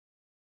interesting.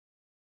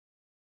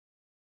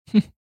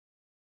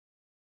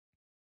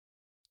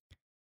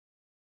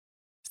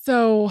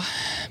 So,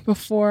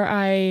 before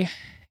I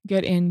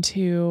get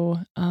into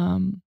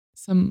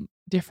some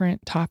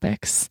different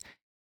topics,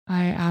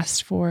 I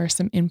asked for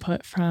some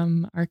input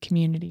from our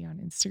community on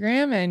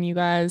Instagram, and you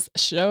guys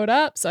showed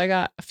up. So, I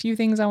got a few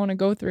things I want to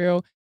go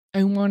through.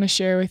 I want to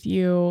share with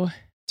you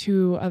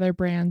two other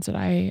brands that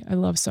I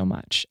love so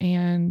much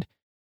and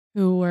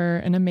who were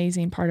an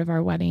amazing part of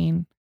our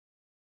wedding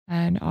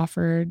and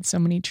offered so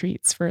many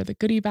treats for the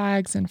goodie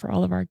bags and for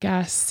all of our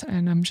guests.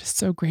 And I'm just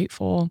so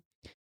grateful.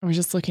 I was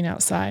just looking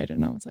outside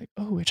and I was like,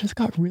 oh, it just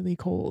got really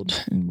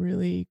cold and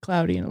really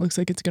cloudy and it looks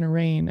like it's going to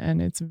rain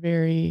and it's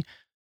very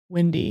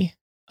windy.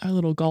 Our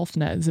little golf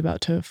net is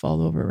about to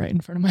fall over right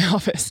in front of my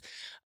office.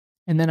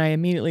 And then I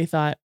immediately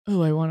thought,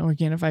 oh, I want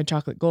Organifi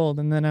chocolate gold.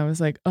 And then I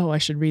was like, oh, I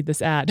should read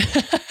this ad.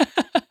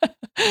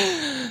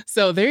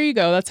 So there you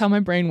go. That's how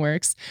my brain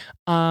works.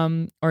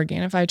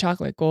 Organifi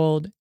chocolate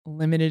gold,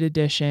 limited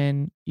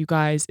edition. You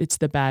guys, it's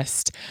the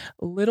best.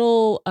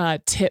 Little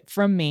tip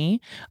from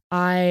me.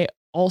 I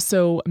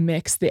also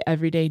mix the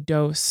everyday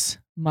dose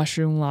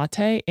mushroom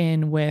latte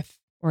in with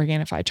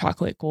Organifi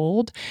chocolate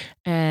gold,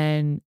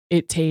 and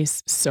it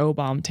tastes so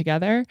bomb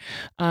together.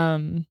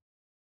 But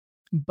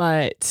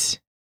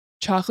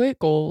chocolate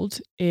gold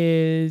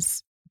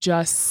is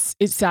just,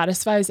 it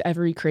satisfies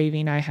every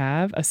craving I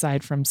have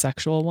aside from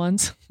sexual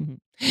ones,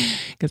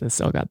 because I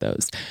still got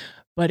those.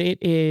 But it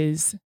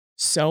is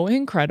so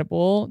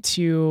incredible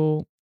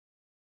to,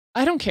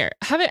 I don't care,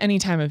 have it any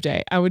time of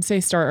day. I would say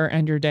start or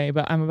end your day,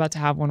 but I'm about to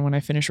have one when I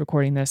finish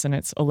recording this and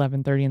it's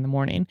 11:30 in the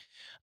morning.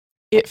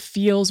 It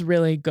feels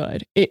really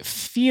good. It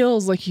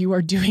feels like you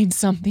are doing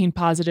something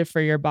positive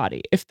for your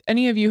body. If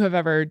any of you have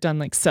ever done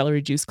like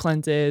celery juice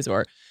cleanses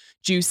or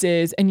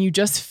juices and you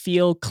just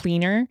feel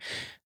cleaner,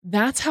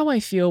 that's how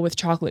I feel with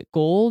chocolate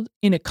gold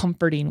in a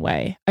comforting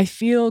way. I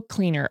feel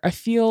cleaner. I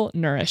feel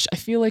nourished. I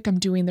feel like I'm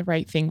doing the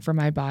right thing for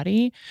my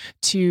body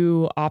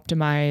to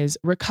optimize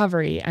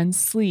recovery and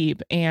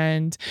sleep.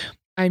 And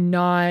I'm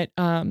not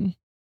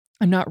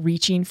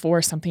reaching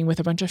for something with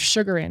a bunch of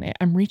sugar in it.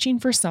 I'm reaching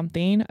for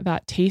something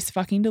that tastes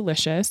fucking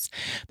delicious,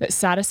 that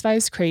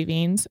satisfies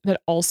cravings, that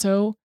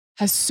also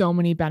has so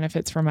many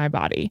benefits for my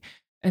body.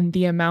 And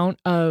the amount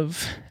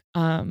of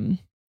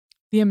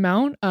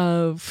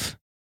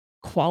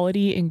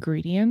quality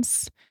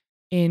ingredients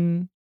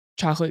in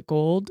chocolate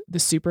gold, the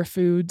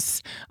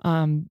superfoods,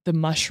 the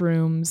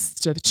mushrooms,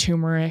 the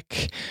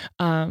turmeric,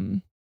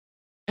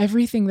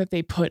 everything that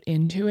they put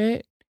into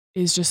it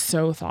is just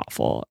so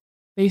thoughtful.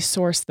 They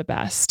source the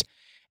best.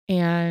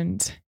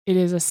 And it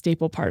is a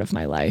staple part of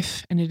my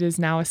life. And it is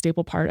now a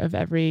staple part of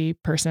every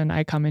person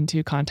I come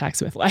into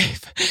contact with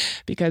life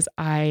because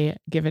I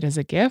give it as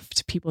a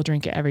gift. People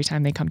drink it every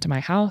time they come to my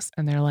house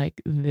and they're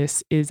like,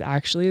 this is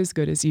actually as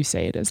good as you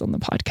say it is on the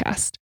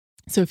podcast.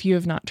 So if you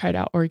have not tried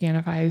out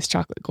Organifi's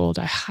chocolate gold,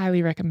 I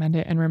highly recommend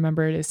it. And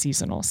remember, it is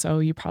seasonal. So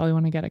you probably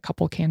want to get a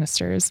couple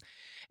canisters.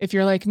 If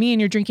you're like me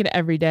and you're drinking it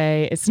every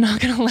day, it's not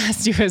going to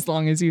last you as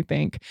long as you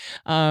think.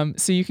 So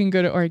you can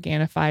go to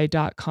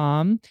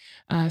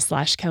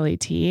Organifi.com/Kelly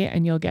T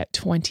and you'll get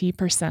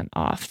 20%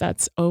 off.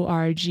 That's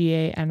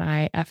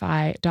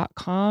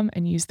ORGANIFI.com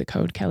and use the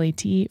code Kelly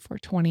T for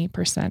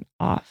 20%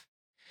 off.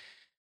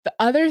 The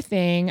other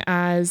thing,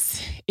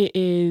 as it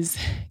is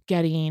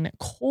getting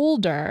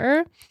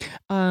colder,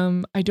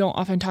 I don't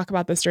often talk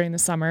about this during the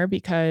summer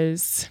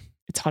because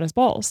it's hot as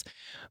balls.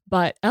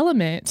 But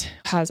Element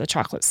has a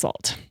chocolate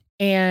salt,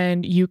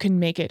 and you can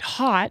make it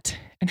hot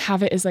and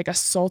have it as like a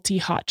salty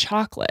hot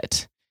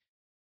chocolate.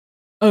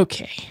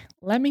 Okay,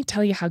 let me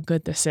tell you how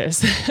good this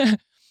is.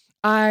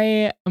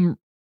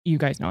 You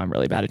guys know I'm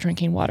really bad at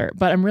drinking water,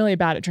 but I'm really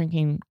bad at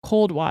drinking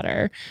cold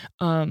water,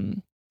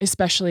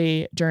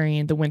 especially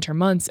during the winter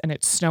months and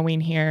it's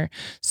snowing here.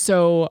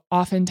 So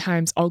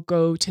oftentimes I'll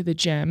go to the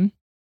gym,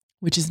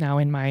 which is now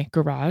in my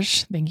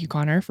garage. Thank you,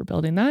 Connor, for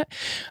building that.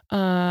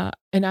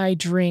 And I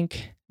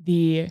drink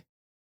the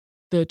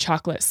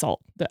chocolate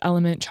salt, the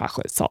Element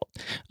chocolate salt.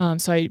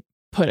 So I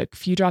put a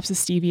few drops of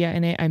stevia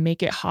in it. I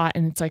make it hot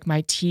and it's like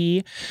my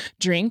tea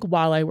drink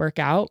while I work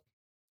out.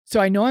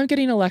 So I know I'm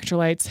getting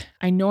electrolytes.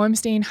 I know I'm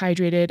staying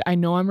hydrated. I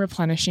know I'm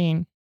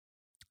replenishing.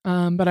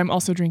 But I'm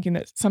also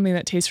drinking something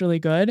that tastes really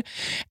good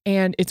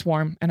and it's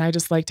warm. And I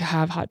just like to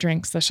have hot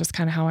drinks. That's just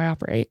kind of how I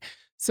operate.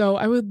 So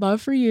I would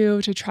love for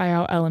you to try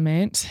out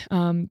Element.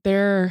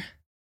 Their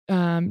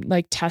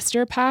like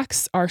tester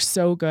packs are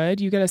so good.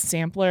 You get a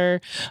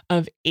sampler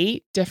of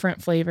 8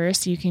 different flavors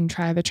so you can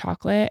try the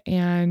chocolate,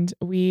 and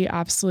we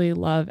absolutely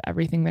love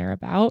everything they're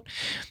about.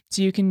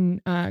 So you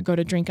can go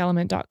to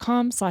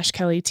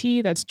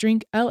drinkelement.com/KellyT. That's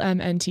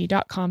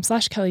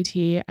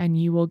drinklmnt.com/KellyT, and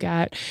you will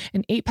get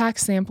an 8-pack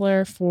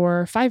sampler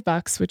for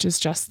 $5, which is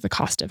just the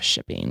cost of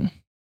shipping.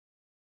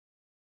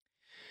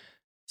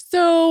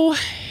 So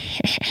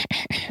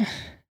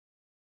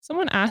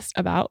someone asked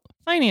about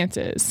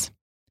finances.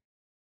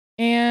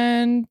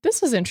 And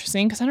this was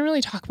interesting because I don't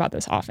really talk about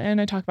this often.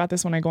 I talk about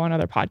this when I go on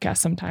other podcasts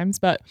sometimes,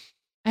 but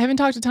I haven't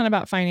talked a ton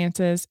about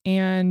finances,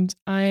 and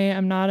I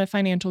am not a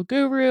financial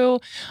guru.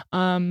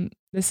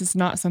 This is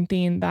not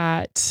something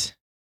that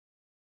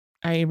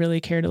I really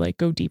care to like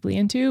go deeply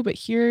into, but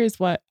here is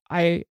what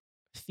I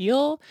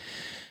feel,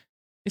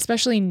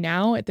 especially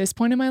now at this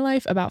point in my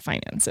life, about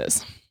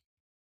finances.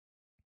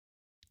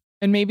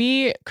 And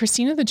maybe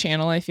Christina, the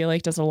channel, I feel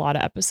like does a lot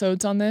of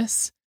episodes on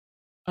this,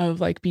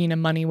 of like being a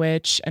money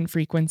witch and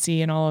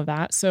frequency and all of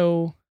that.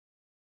 So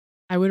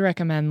I would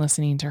recommend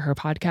listening to her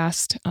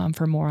podcast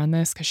for more on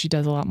this, because she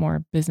does a lot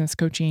more business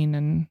coaching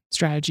and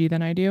strategy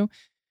than I do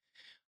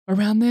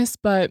around this.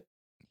 But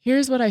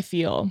here's what I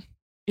feel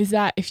is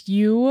that if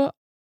you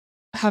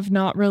have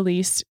not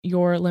released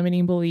your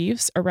limiting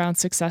beliefs around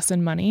success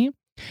and money,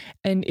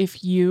 and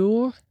if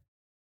you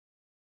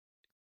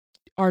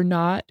are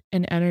not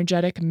an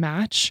energetic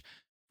match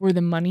for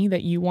the money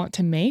that you want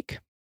to make,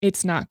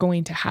 it's not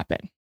going to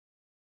happen.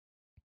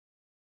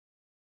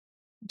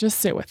 Just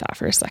sit with that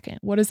for a second.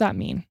 What does that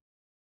mean?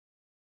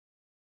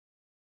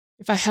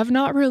 If I have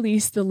not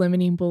released the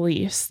limiting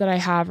beliefs that I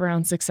have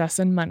around success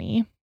and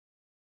money,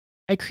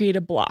 I create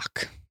a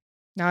block.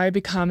 Now I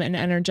become an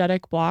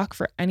energetic block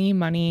for any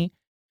money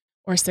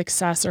or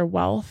success or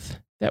wealth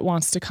that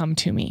wants to come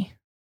to me.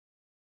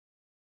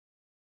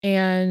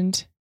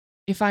 And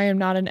if I am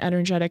not an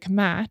energetic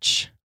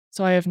match,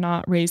 so I have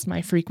not raised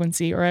my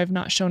frequency, or I have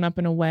not shown up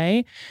in a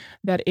way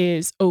that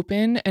is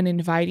open and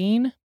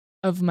inviting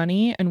of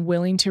money and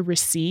willing to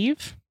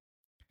receive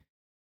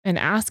and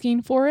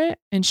asking for it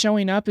and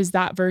showing up as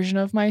that version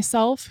of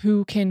myself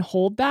who can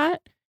hold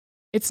that,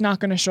 it's not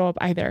going to show up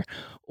either.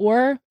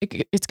 Or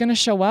it's going to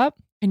show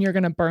up and you're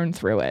going to burn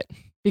through it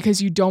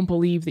because you don't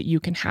believe that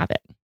you can have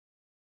it.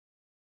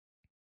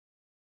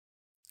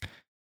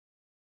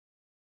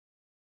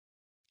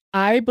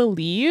 I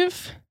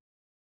believe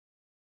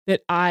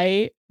that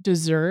I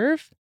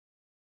deserve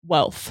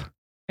wealth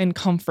and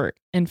comfort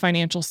and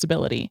financial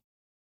stability.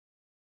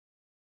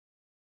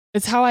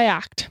 It's how I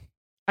act.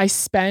 I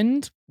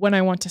spend when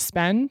I want to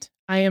spend.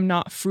 I am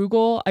not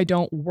frugal. I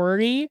don't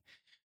worry.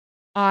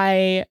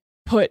 I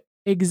put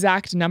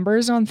exact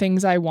numbers on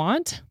things I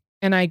want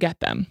and I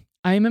get them.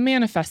 I am a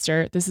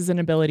manifester. This is an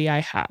ability I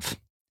have.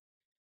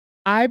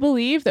 I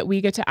believe that we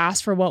get to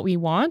ask for what we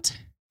want,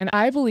 and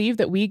I believe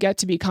that we get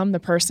to become the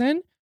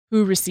person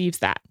who receives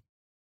that.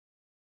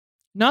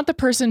 Not the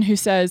person who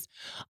says,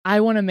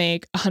 I want to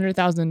make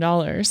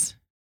 $100,000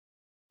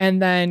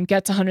 and then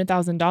gets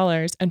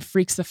 $100,000 and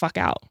freaks the fuck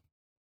out.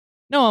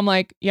 No, I'm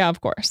like, yeah,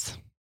 of course.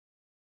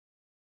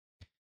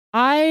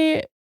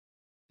 I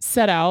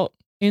set out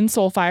in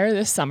Soulfire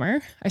this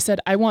summer. I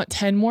said, I want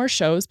 10 more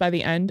shows by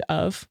the end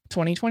of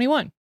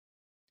 2021.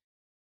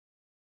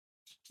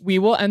 We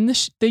will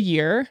end the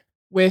year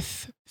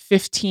with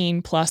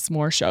 15 plus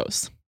more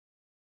shows.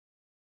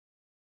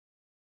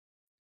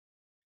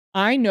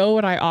 I know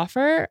what I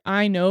offer.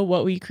 I know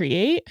what we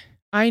create.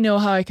 I know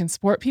how I can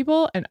support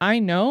people. And I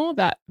know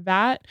that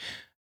that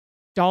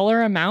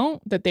dollar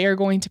amount that they are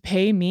going to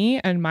pay me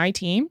and my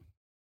team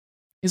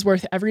is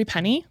worth every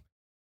penny.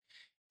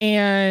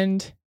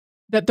 And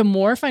that the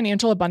more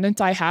financial abundance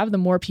I have, the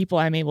more people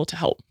I'm able to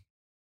help.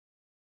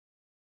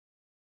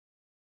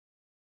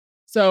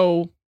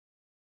 So,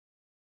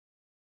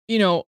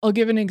 I'll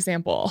give an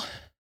example.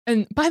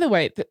 And by the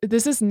way,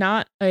 this is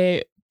not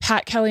a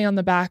pat Kelly on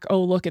the back.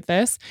 Oh, look at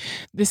this.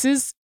 This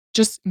is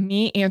just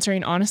me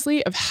answering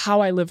honestly of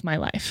how I live my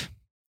life.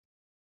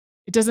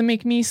 It doesn't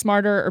make me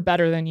smarter or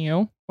better than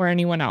you or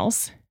anyone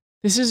else.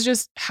 This is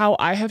just how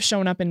I have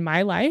shown up in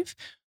my life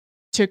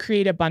to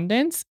create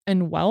abundance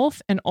and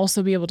wealth and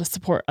also be able to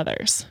support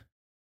others.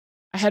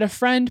 I had a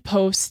friend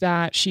post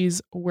that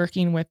she's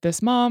working with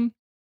this mom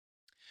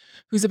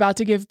who's about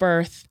to give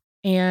birth,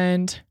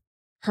 and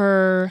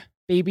her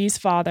baby's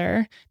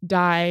father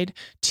died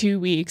 2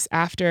 weeks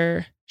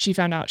after she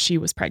found out she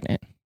was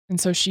pregnant. And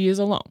so she is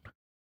alone.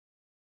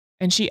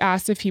 And she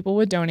asked if people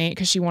would donate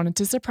because she wanted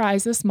to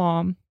surprise this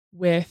mom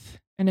with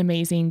an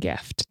amazing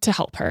gift to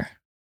help her.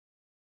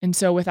 And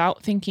so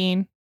without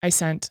thinking, I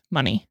sent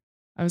money.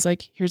 I was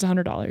like, here's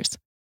 $100.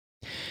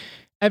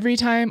 Every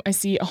time I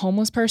see a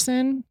homeless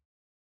person,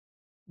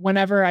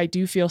 whenever I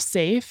do feel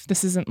safe,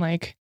 this isn't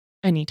like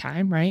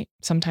anytime, right?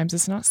 Sometimes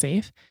it's not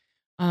safe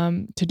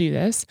to do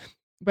this.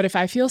 But if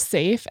I feel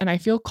safe and I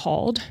feel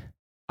called,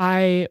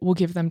 I will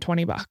give them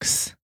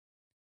 $20.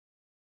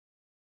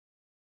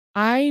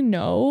 I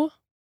know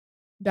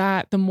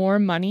that the more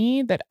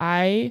money that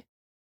I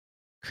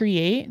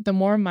create, the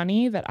more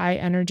money that I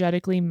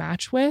energetically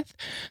match with,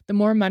 the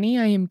more money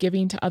I am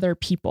giving to other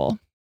people.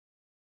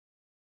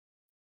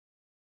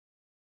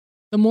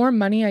 The more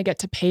money I get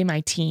to pay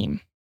my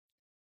team.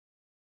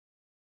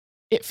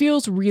 It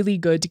feels really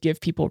good to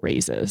give people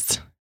raises.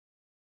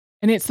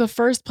 And it's the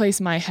first place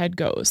my head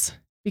goes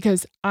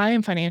because I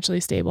am financially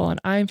stable and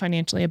I am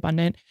financially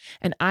abundant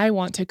and I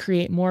want to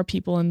create more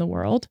people in the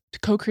world, to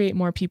co-create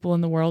more people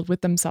in the world with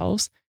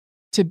themselves,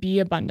 to be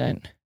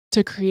abundant,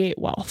 to create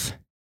wealth.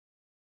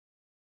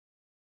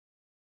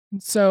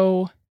 And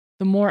so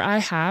the more I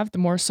have, the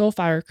more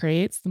Soulfire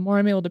creates, the more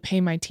I'm able to pay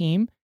my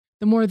team,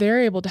 the more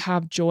they're able to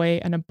have joy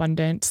and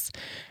abundance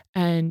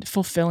and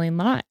fulfilling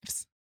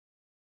lives.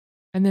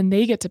 And then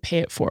they get to pay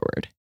it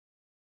forward.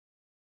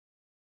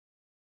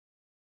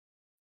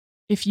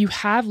 If you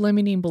have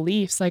limiting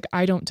beliefs like,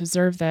 I don't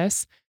deserve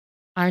this,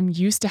 I'm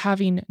used to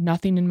having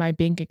nothing in my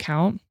bank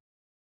account,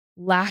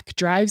 lack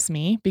drives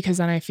me because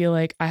then I feel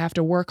like I have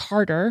to work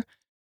harder,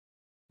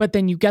 but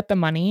then you get the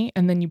money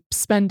and then you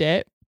spend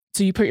it.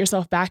 So you put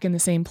yourself back in the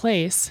same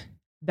place.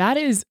 That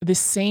is the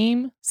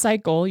same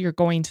cycle you're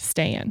going to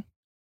stay in.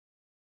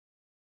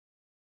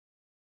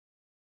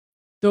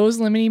 Those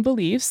limiting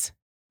beliefs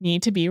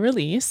need to be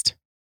released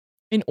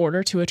in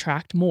order to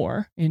attract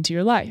more into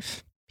your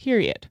life,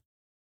 period.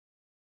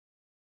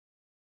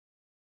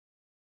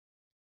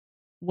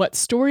 What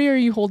story are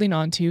you holding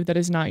on to that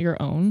is not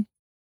your own?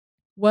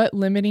 What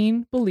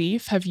limiting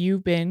belief have you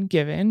been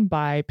given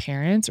by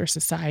parents or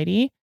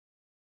society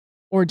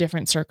or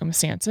different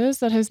circumstances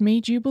that has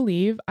made you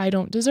believe I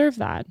don't deserve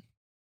that?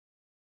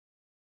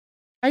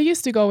 I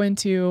used to go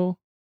into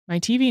my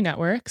TV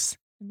networks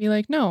and be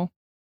like, no,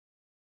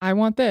 I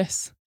want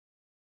this.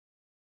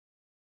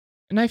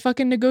 And I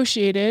fucking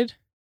negotiated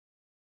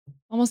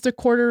almost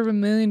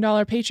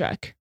 $250,000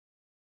 paycheck.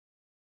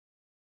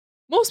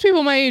 Most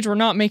people my age were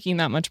not making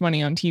that much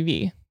money on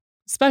TV,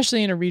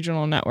 especially in a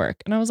regional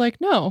network. And I was like,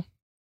 no,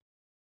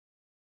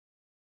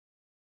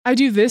 I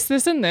do this,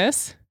 this, and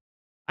this.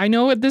 I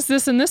know what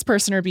this, and this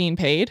person are being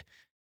paid.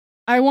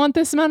 I want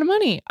this amount of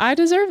money. I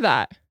deserve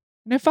that.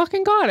 And I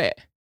fucking got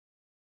it.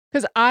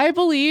 Because I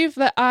believe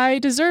that I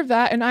deserve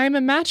that and I am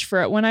a match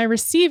for it. When I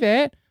receive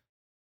it,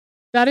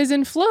 that is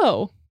in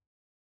flow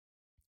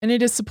and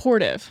it is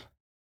supportive.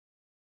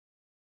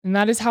 And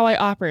that is how I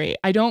operate.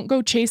 I don't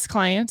go chase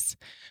clients.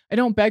 I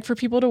don't beg for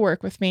people to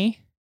work with me.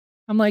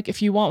 I'm like,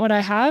 if you want what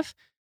I have,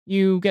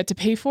 you get to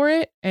pay for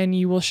it and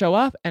you will show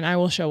up and I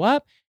will show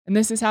up. And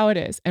this is how it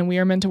is. And we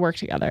are meant to work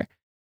together.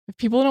 If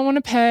people don't want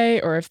to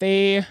pay or if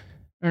they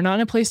are not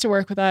in a place to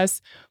work with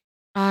us,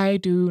 I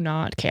do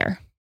not care.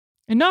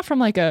 And not from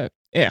like I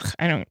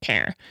don't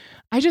care.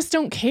 I just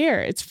don't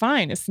care. It's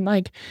fine. It's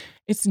like,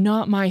 it's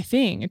not my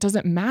thing. It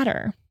doesn't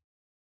matter.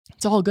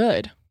 It's all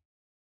good.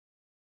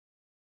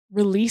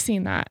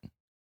 Releasing that.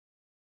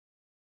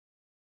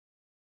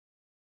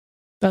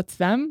 That's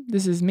them.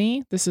 This is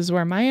me. This is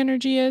where my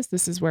energy is.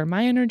 This is where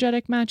my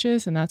energetic match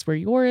is. And that's where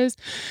yours is.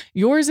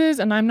 Yours is,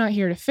 and I'm not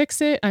here to fix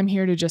it. I'm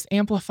here to just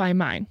amplify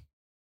mine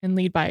and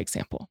lead by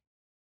example.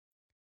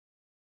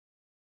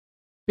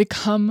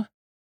 Become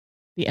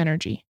the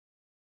energy.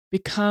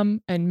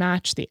 Become and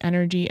match the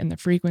energy and the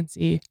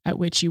frequency at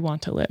which you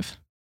want to live.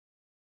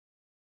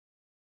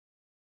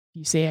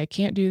 You say, I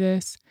can't do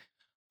this.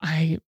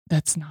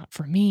 That's not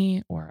for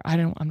me, or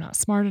I'm not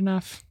smart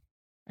enough.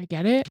 I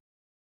get it.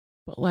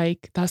 But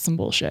like, that's some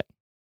bullshit.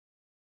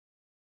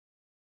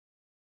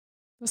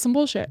 That's some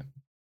bullshit.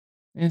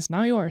 And it's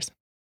not yours.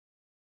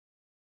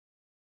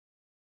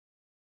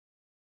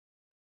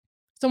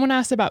 Someone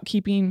asked about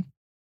keeping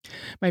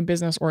my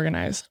business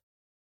organized.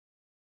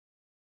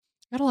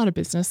 I got a lot of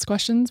business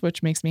questions,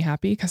 which makes me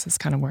happy because it's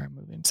kind of where I'm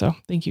moving. So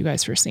thank you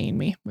guys for seeing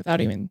me without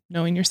even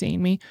knowing you're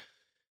seeing me.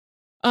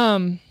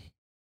 I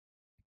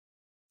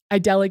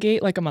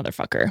delegate like a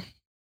motherfucker.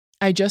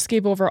 I just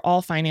gave over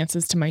all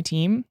finances to my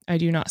team. I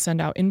do not send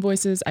out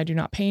invoices. I do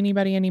not pay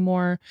anybody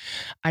anymore.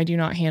 I do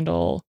not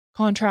handle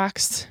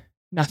contracts,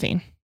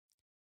 nothing.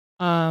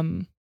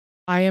 I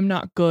am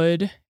not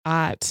good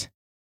at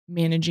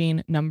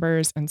managing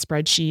numbers and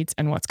spreadsheets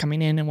and what's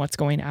coming in and what's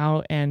going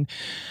out. And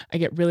I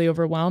get really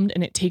overwhelmed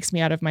and it takes me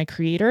out of my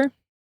creator.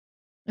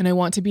 And I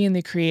want to be in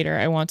the creator.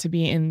 I want to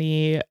be in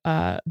the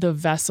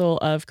vessel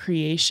of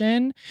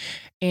creation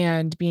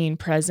and being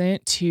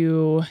present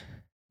to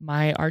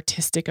my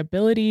artistic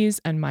abilities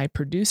and my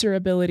producer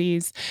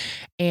abilities.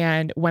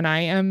 And when I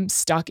am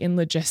stuck in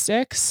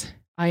logistics,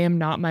 I am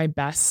not my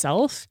best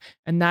self.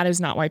 And that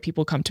is not why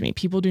people come to me.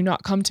 People do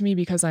not come to me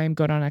because I am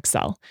good on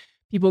Excel.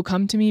 People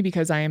come to me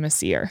because I am a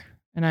seer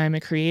and I am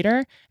a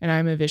creator and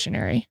I'm a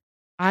visionary.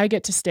 I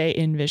get to stay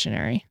in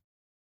visionary.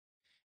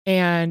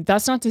 And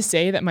that's not to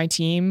say that my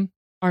team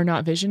are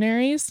not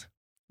visionaries,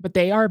 but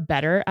they are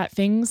better at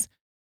things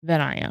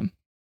than I am.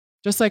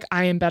 Just like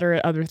I am better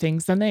at other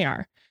things than they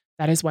are.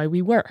 That is why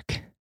we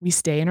work. We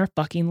stay in our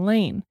fucking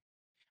lane.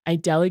 I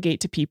delegate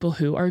to people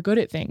who are good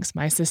at things.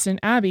 My assistant,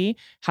 Abby,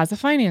 has a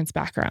finance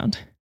background.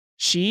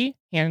 She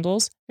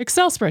handles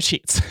Excel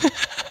spreadsheets.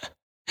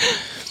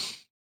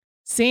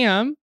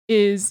 Sam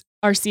is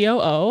our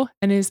COO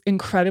and is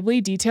incredibly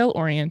detail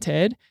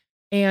oriented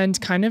and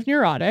kind of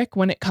neurotic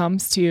when it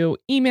comes to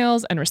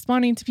emails and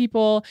responding to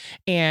people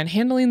and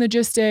handling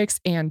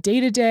logistics and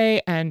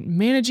day-to-day and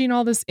managing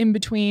all this in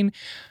between.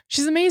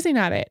 She's amazing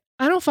at it.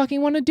 I don't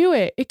fucking want to do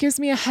it. It gives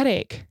me a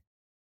headache.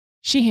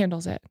 She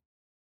handles it,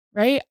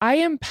 right? I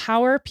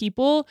empower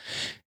people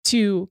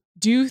to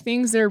do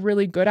things they're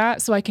really good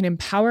at so I can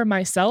empower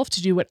myself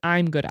to do what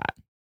I'm good at.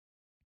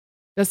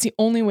 That's the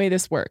only way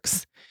this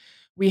works.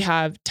 We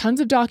have tons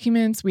of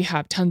documents. We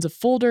have tons of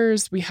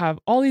folders. We have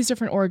all these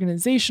different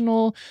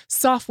organizational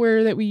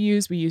software that we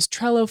use. We use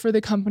Trello for the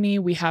company.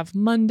 We have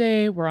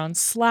Monday. We're on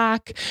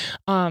Slack.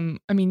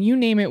 You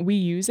name it, we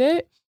use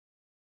it.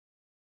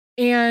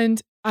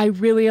 And I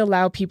really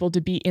allow people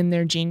to be in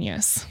their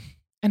genius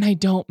and I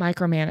don't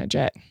micromanage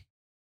it.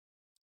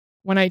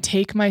 When I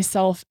take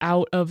myself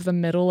out of the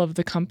middle of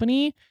the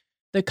company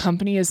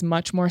is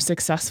much more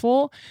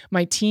successful.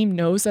 My team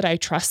knows that I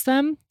trust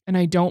them and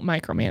I don't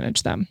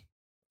micromanage them.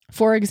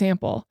 For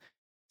example,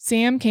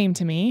 Sam came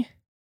to me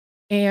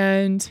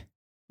and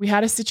we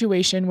had a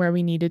situation where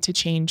we needed to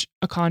change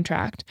a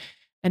contract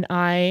and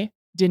I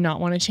did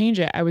not want to change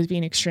it. I was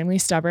being extremely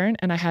stubborn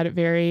and I had a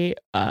very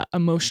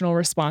emotional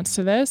response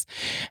to this.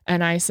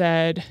 And I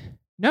said,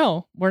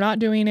 no, we're not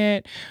doing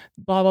it,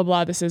 blah, blah,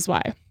 blah. This is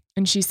why.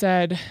 And she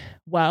said,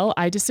 well,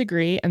 I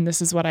disagree. And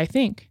this is what I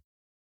think.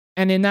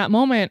 And in that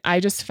moment, I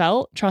just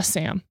felt trust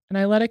Sam and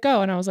I let it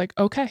go. And I was like,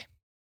 okay.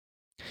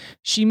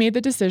 She made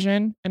the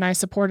decision and I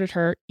supported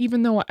her,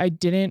 even though I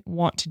didn't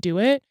want to do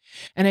it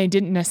and I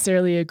didn't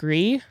necessarily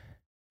agree.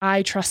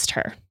 I trust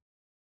her.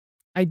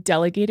 I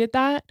delegated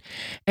that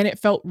and it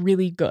felt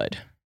really good,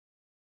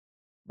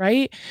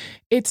 right?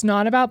 It's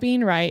not about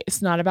being right.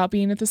 It's not about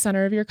being at the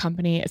center of your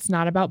company. It's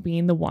not about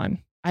being the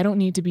one. I don't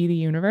need to be the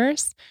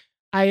universe.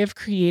 I have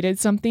created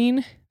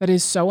something that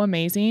is so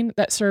amazing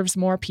that serves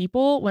more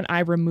people when I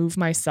remove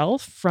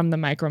myself from the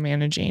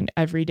micromanaging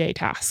everyday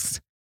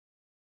tasks.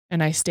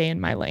 And I stay in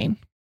my lane.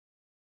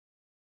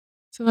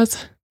 So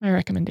that's my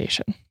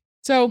recommendation.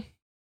 So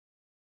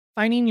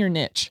finding your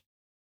niche.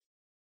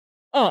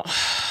 Oh,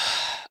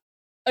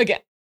 again,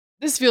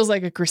 this feels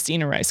like a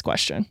Christina Rice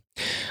question.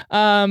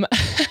 I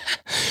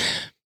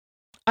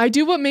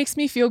do what makes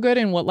me feel good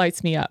and what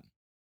lights me up.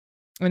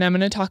 And I'm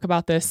going to talk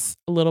about this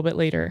a little bit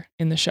later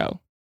in the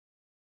show.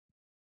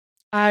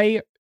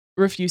 I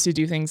refuse to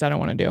do things I don't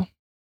want to do.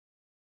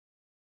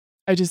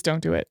 I just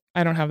don't do it.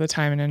 I don't have the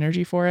time and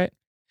energy for it.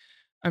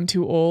 I'm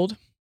too old.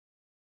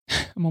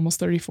 I'm almost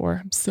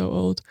 34. I'm so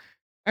old.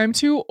 I'm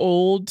too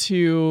old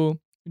to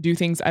do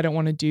things I don't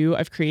want to do.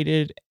 I've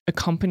created a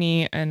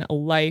company and a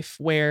life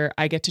where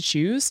I get to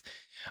choose.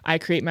 I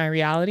create my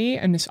reality.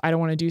 And if I don't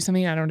want to do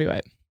something, I don't do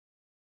it.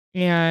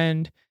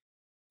 And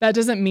that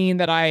doesn't mean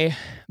that I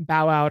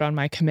bow out on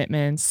my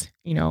commitments.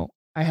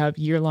 I have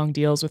year-long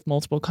deals with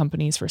multiple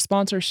companies for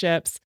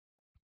sponsorships.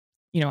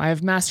 I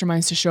have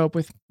masterminds to show up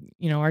with,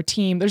 our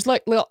team. There's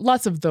like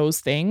lots of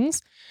those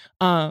things.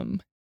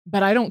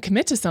 But I don't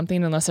commit to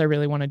something unless I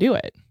really want to do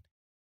it.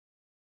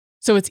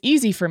 So it's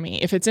easy for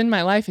me. If it's in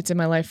my life, it's in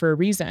my life for a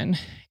reason.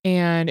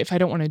 And if I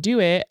don't want to do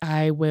it,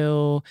 I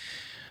will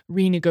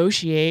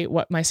renegotiate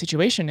what my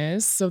situation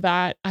is so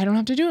that I don't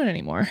have to do it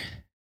anymore.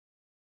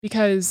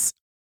 Because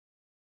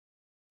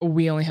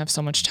we only have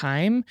so much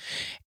time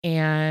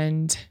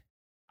and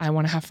I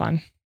want to have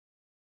fun.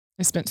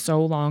 I spent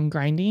so long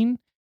grinding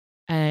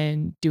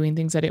and doing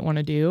things I didn't want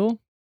to do.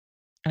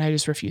 And I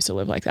just refuse to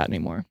live like that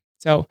anymore.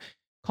 So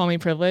call me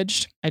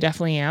privileged. I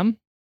definitely am.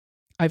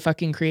 I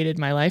fucking created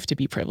my life to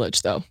be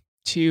privileged though,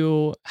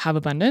 to have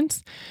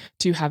abundance,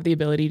 to have the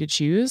ability to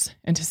choose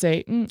and to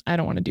say, I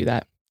don't want to do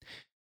that.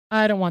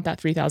 I don't want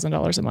that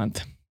 $3,000 a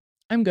month.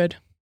 I'm good.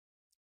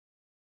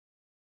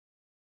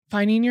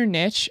 Finding your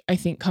niche, I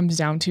think, comes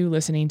down to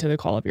listening to the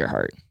call of your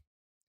heart.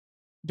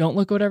 Don't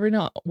look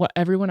at what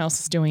everyone else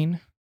is doing.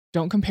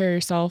 Don't compare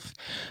yourself.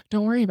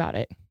 Don't worry about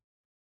it.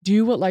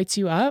 Do what lights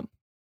you up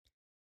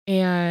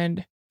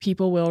and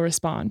people will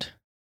respond.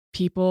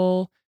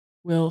 People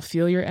will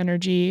feel your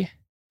energy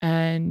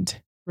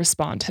and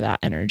respond to that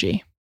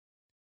energy.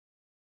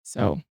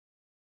 So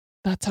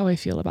that's how I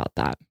feel about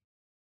that.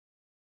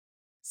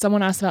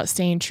 Someone asked about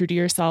staying true to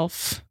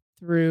yourself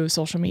through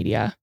social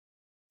media.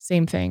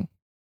 Same thing.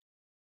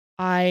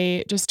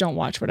 I just don't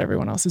watch what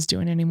everyone else is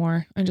doing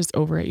anymore. I'm just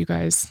over it, you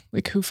guys.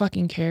 Like, who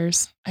fucking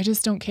cares? I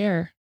just don't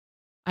care.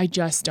 I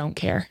just don't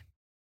care.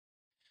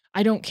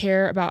 I don't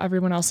care about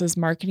everyone else's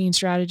marketing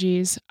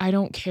strategies. I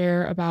don't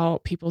care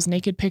about people's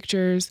naked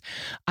pictures.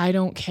 I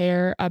don't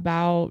care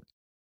about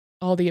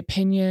all the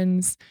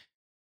opinions.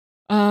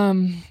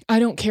 I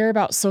don't care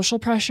about social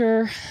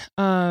pressure.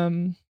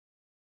 I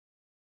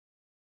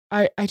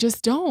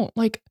just don't.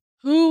 Like,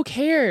 who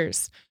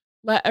cares?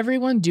 Let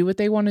everyone do what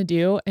they want to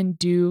do and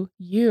do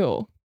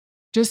you.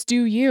 Just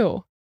do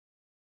you.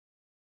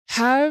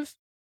 Have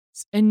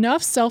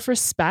enough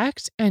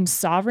self-respect and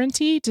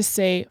sovereignty to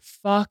say,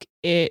 fuck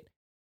it,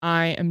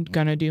 I am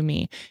gonna do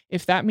me.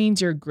 If that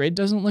means your grid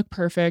doesn't look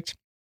perfect,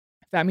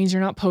 if that means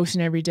you're not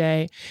posting every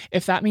day,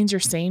 if that means you're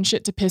saying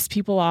shit to piss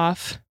people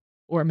off,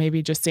 or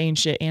maybe just saying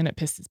shit and it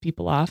pisses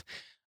people off,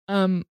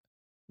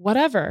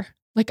 whatever.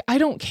 Like, I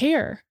don't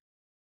care.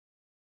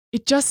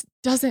 It just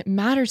doesn't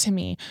matter to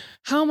me.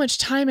 How much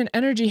time and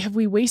energy have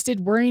we wasted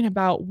worrying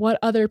about what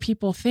other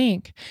people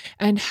think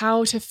and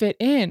how to fit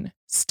in?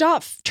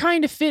 Stop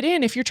trying to fit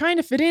in. If you're trying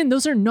to fit in,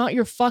 those are not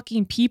your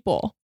fucking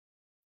people.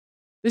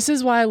 This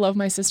is why I love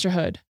my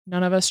sisterhood.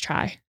 None of us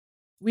try.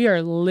 We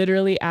are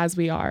literally as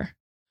we are,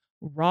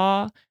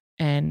 raw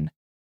and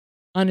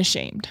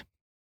unashamed.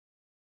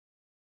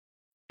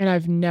 And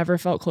I've never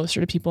felt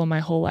closer to people in my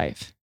whole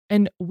life.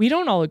 And we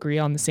don't all agree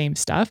on the same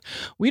stuff.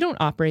 We don't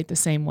operate the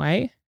same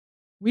way.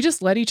 We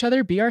just let each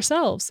other be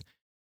ourselves.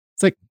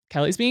 It's like,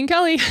 Kelly's being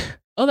Kelly.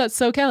 Oh, that's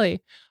so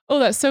Kelly. Oh,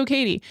 that's so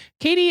Katie.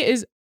 Katie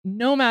is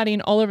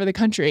nomading all over the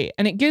country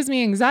and it gives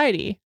me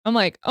anxiety. I'm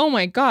like, oh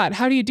my God,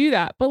 how do you do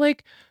that? But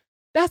like,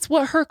 that's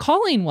what her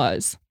calling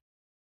was.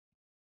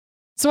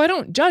 So I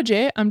don't judge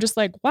it. I'm just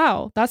like,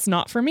 wow, that's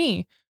not for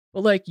me.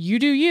 But like, you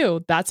do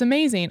you. That's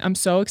amazing. I'm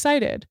so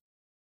excited.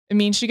 It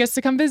means she gets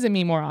to come visit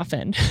me more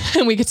often.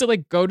 And we get to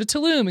like go to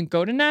Tulum and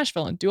go to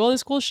Nashville and do all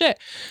this cool shit.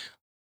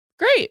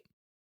 Great.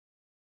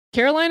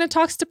 Carolina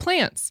talks to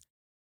plants.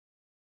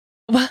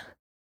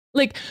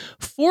 Like,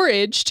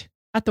 foraged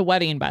at the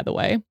wedding, by the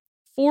way,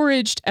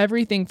 foraged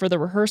everything for the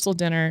rehearsal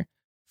dinner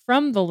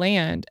from the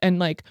land and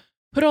like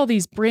put all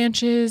these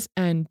branches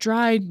and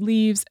dried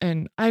leaves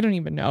and I don't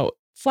even know,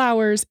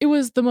 flowers. It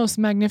was the most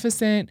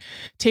magnificent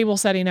table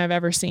setting I've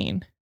ever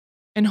seen.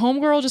 And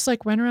homegirl just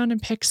like went around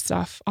and picked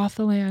stuff off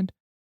the land.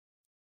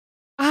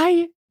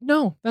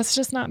 No, that's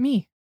just not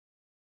me.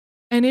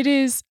 And it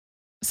is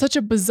such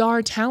a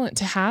bizarre talent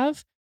to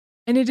have.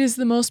 And it is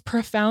the most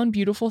profound,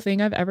 beautiful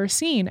thing I've ever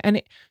seen.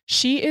 And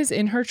she is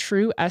in her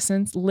true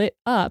essence lit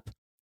up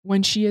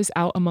when she is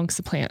out amongst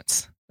the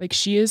plants. Like,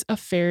 she is a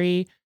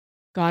fairy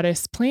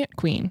goddess plant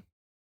queen.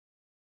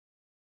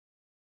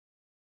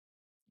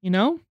 You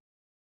know?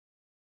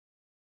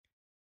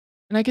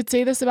 And I could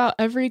say this about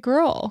every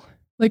girl.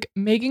 Like,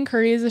 Megan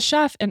Curry is a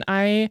chef and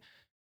I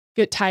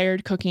get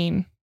tired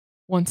cooking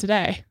once a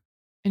day.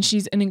 And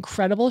she's an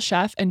incredible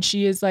chef and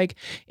she is like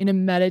in a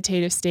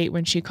meditative state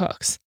when she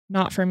cooks.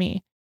 Not for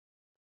me.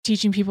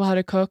 Teaching people how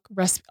to cook,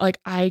 like,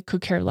 I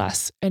could care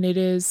less. And it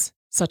is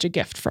such a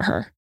gift for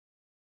her.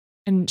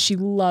 And she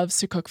loves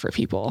to cook for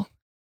people.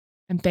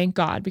 And thank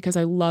God, because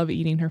I love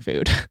eating her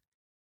food.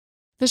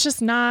 That's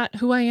just not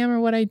who I am or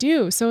what I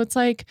do. So it's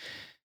like,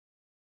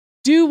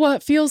 do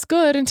what feels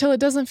good until it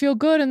doesn't feel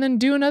good and then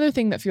do another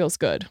thing that feels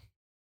good.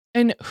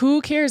 And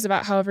who cares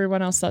about how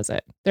everyone else does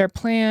it? Their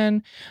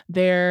plan,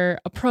 their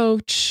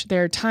approach,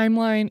 their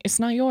timeline, it's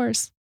not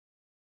yours.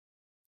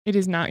 It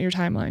is not your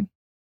timeline.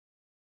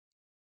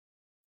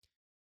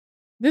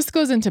 This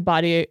goes into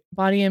body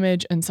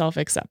image and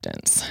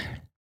self-acceptance.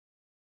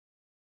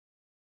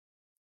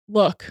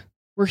 Look,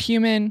 we're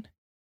human.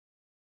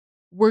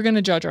 We're going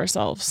to judge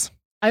ourselves.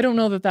 I don't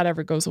know that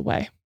ever goes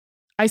away.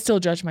 I still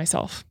judge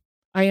myself.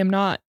 I am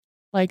not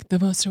like the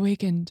most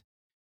awakened,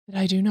 that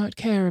I do not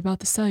care about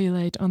the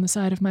cellulite on the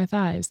side of my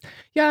thighs.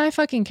 Yeah, I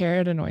fucking care.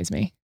 It annoys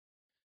me.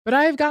 But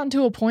I've gotten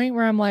to a point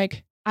where I'm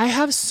like, I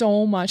have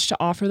so much to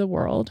offer the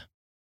world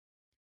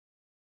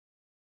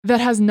that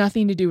has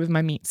nothing to do with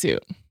my meat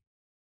suit.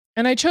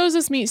 And I chose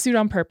this meat suit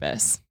on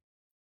purpose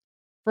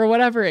for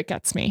whatever it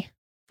gets me,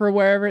 for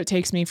wherever it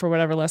takes me, for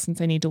whatever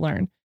lessons I need to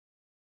learn.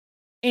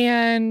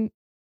 And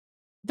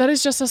that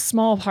is just a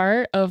small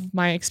part of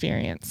my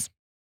experience.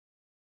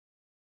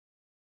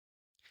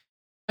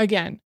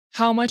 Again,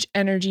 how much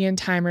energy and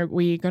time are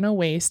we going to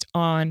waste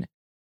on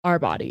our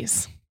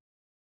bodies?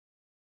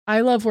 I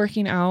love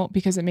working out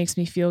because it makes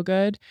me feel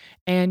good.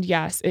 And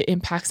yes, it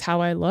impacts how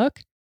I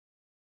look.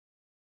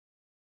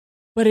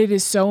 But it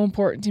is so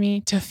important to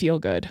me to feel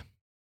good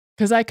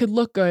because I could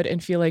look good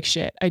and feel like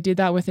shit. I did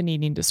that with an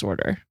eating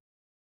disorder.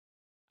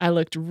 I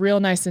looked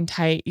real nice and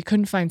tight. You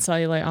couldn't find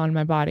cellulite on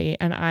my body.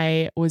 And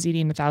I was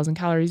eating 1,000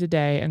 calories a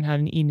day and had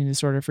an eating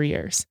disorder for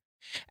years.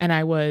 And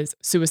I was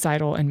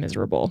suicidal and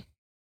miserable.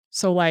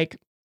 So like,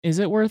 is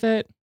it worth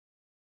it?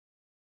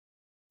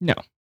 No.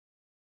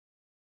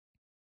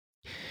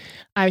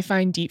 I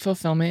find deep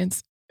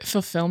fulfillment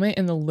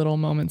in the little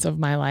moments of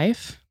my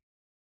life.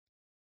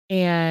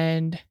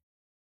 And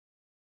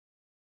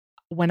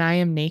when I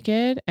am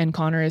naked and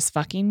Connor is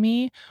fucking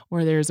me,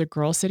 or there's a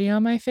girl sitting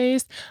on my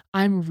face,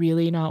 I'm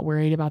really not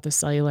worried about the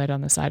cellulite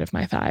on the side of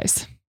my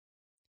thighs.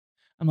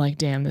 I'm like,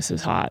 damn, this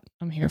is hot.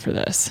 I'm here for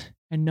this.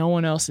 And no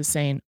one else is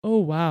saying, oh,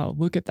 wow,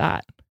 look at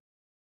that.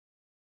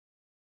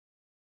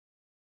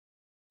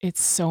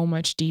 It's so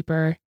much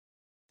deeper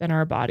than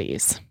our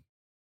bodies.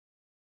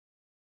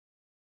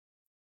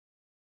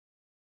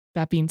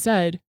 That being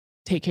said,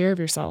 take care of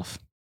yourself.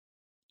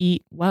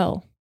 Eat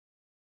well.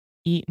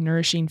 Eat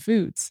nourishing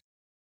foods.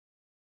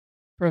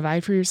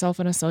 Provide for yourself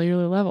on a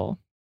cellular level.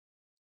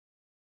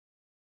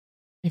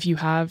 If you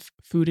have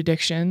food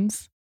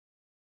addictions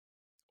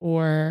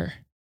or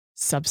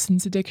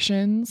substance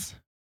addictions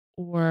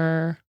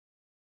or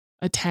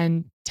a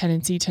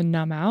tendency to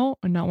numb out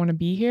and not want to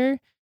be here,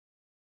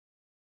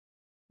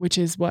 which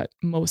is what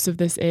most of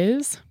this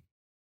is,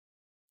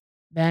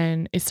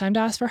 then it's time to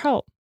ask for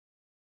help.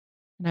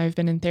 And I've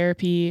been in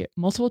therapy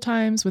multiple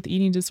times with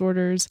eating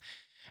disorders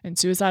and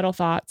suicidal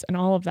thoughts and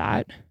all of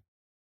that.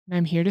 And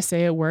I'm here to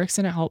say it works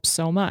and it helps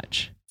so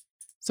much.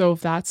 So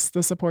if that's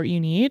the support you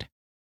need,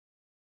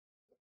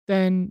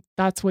 then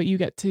that's what you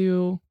get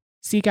to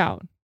seek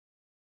out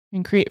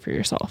and create for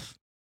yourself.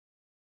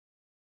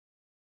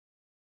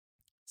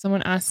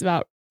 Someone asked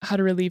about how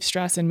to relieve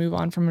stress and move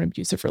on from an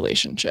abusive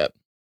relationship.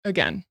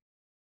 Again,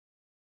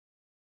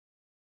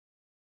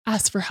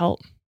 ask for help.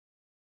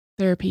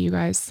 Therapy, you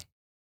guys.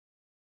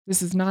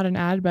 This is not an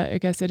ad, but I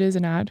guess it is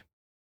an ad.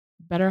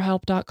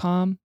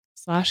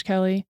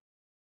 BetterHelp.com/Kelly.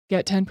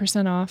 Get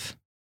 10% off.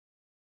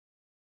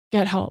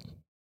 Get help.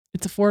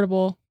 It's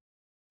affordable.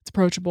 It's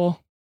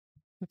approachable.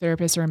 The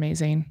therapists are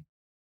amazing.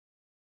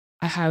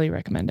 I highly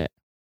recommend it.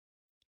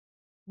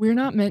 We're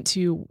not meant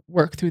to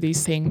work through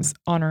these things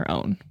on our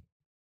own.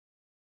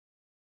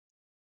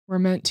 We're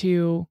meant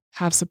to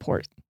have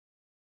support,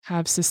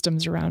 have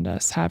systems around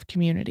us, have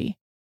community.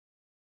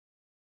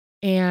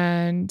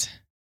 And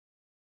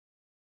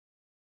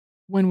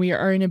when we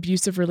are in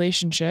abusive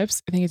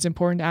relationships, I think it's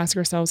important to ask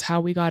ourselves how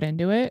we got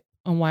into it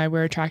and why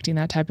we're attracting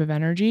that type of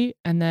energy,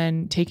 and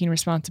then taking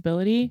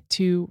responsibility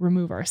to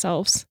remove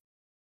ourselves.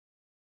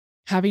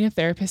 Having a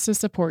therapist to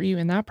support you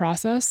in that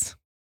process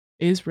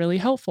is really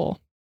helpful.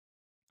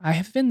 I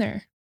have been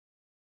there.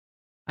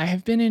 I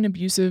have been in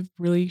abusive,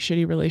 really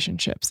shitty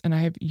relationships, and I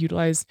have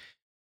utilized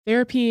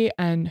therapy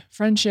and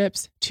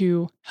friendships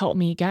to help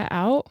me get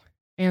out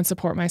and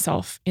support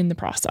myself in the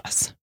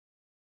process.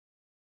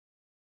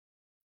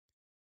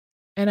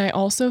 And I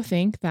also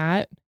think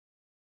that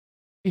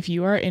if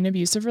you are in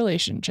abusive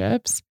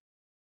relationships,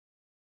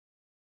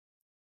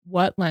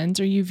 what lens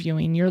are you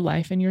viewing your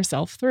life and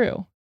yourself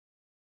through?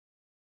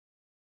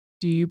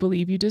 Do you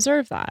believe you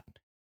deserve that?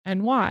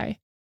 And why?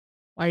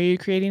 Why are you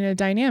creating a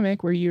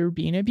dynamic where you're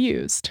being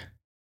abused?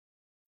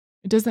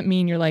 It doesn't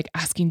mean you're like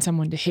asking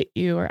someone to hit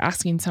you or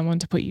asking someone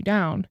to put you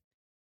down,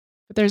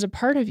 but there's a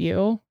part of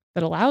you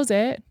that allows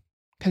it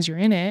because you're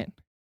in it.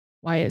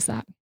 Why is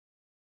that?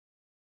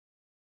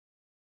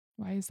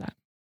 Why is that?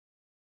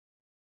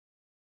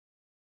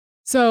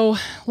 So,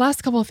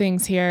 last couple of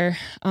things here.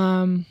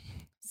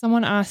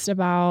 Someone asked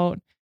about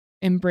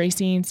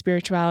embracing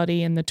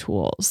spirituality and the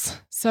tools.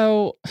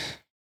 So,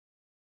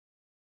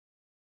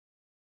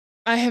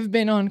 I have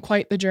been on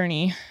quite the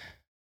journey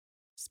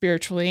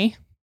spiritually,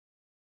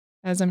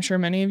 as I'm sure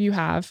many of you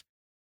have.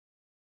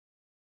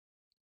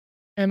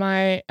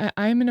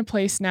 I'm in a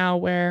place now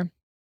where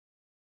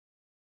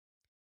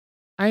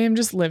I am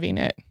just living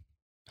it.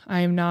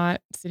 I am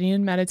not sitting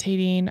and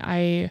meditating.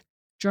 I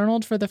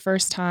journaled for the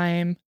first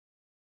time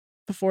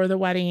before the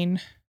wedding.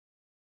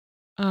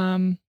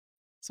 So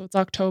it's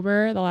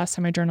October. The last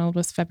time I journaled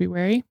was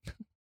February.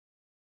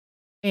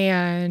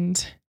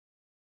 And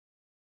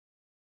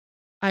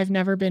I've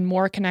never been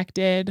more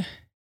connected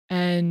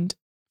and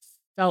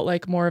felt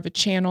like more of a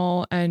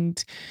channel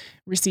and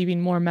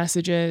receiving more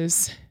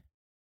messages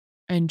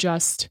and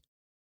just,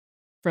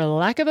 for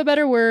lack of a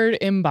better word,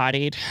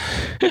 embodied.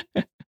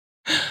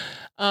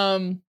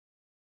 And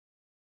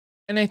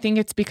I think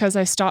it's because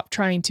I stopped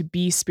trying to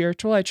be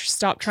spiritual. I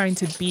stopped trying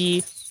to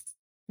be,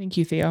 thank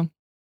you, Theo.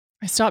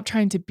 I stopped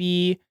trying to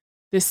be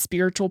this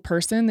spiritual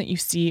person that you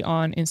see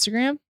on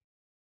Instagram.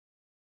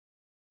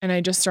 And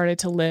I just started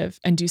to live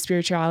and do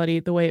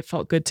spirituality the way it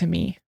felt good to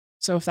me.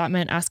 So if that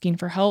meant asking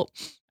for help,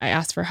 I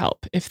asked for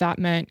help. If that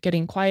meant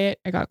getting quiet,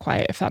 I got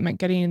quiet. If that meant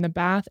getting in the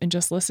bath and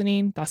just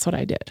listening, that's what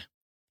I did.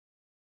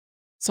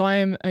 So I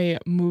am a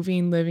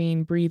moving,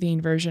 living,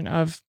 breathing version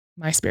of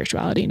my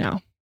spirituality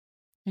now.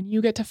 And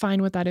you get to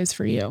find what that is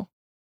for you.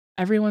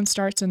 Everyone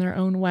starts in their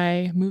own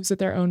way, moves at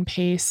their own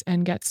pace,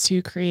 and gets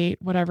to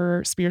create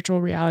whatever spiritual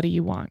reality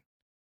you want.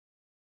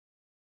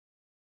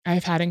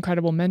 I've had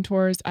incredible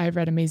mentors. I've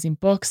read amazing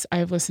books.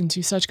 I've listened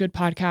to such good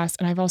podcasts.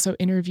 And I've also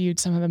interviewed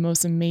some of the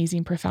most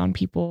amazing, profound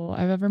people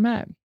I've ever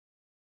met.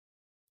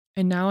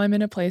 And now I'm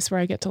in a place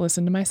where I get to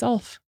listen to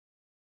myself.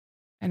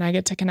 And I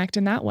get to connect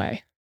in that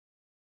way.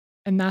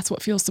 And that's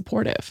what feels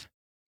supportive.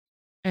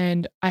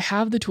 And I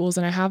have the tools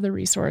and I have the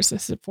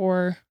resources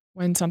for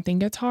when something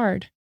gets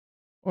hard,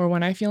 or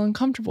when I feel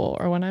uncomfortable,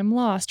 or when I'm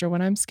lost, or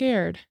when I'm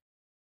scared.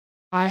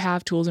 I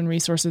have tools and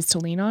resources to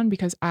lean on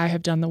because I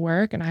have done the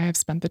work and I have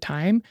spent the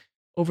time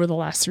over the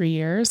last 3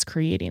 years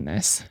creating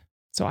this.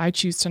 So I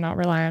choose to not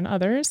rely on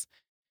others,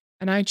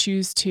 and I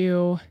choose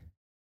to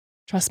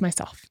trust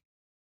myself.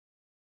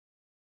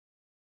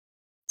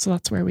 So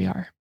that's where we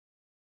are.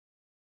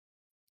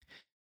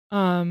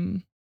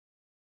 Um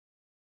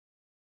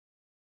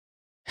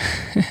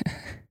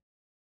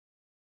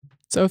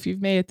So if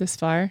you've made it this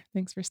far,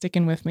 thanks for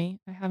sticking with me.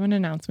 I have an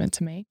announcement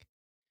to make.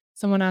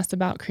 Someone asked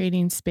about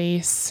creating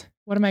space.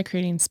 What am I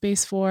creating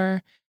space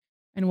for?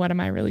 And what am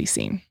I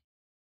releasing?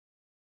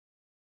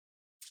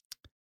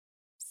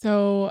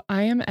 So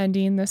I am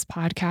ending this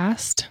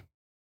podcast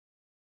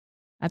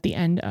at the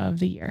end of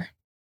the year.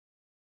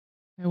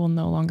 I will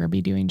no longer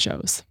be doing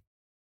shows.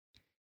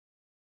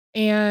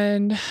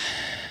 And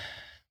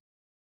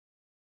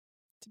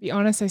to be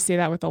honest, I say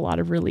that with a lot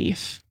of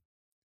relief.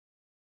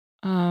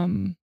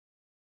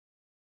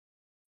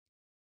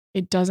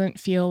 It doesn't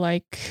feel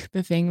like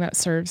the thing that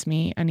serves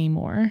me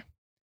anymore.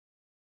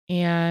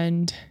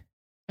 And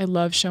I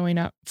love showing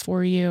up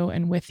for you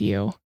and with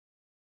you.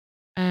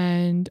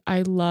 And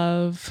I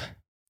love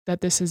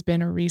that this has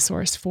been a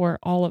resource for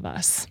all of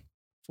us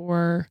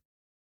for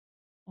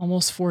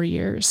almost 4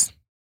 years.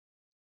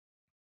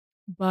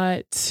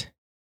 But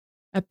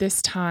at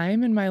this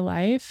time in my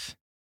life,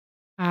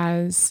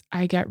 as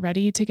I get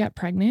ready to get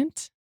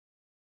pregnant,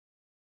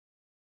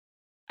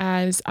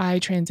 as I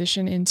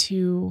transition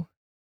into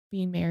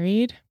being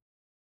married,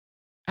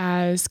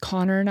 as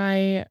Connor and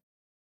I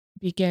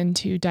begin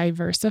to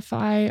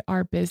diversify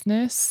our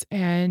business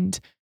and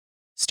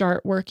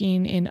start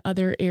working in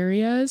other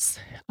areas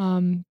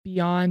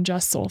beyond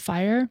just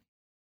Soulfire,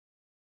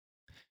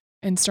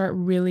 and start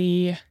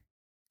really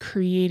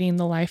creating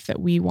the life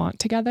that we want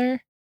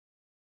together,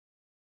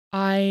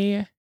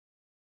 I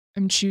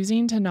am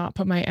choosing to not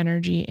put my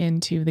energy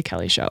into the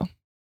Kelly Show.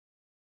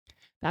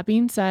 That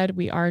being said,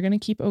 we are going to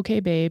keep Okay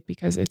Babe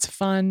because it's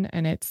fun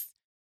and it's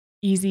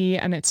easy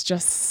and it's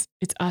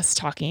us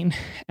talking.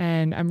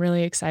 And I'm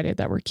really excited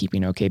that we're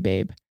keeping Okay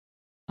Babe.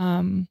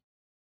 But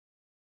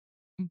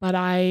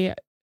I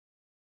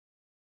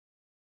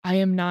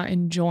am not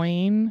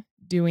enjoying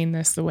doing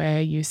this the way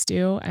I used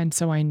to. And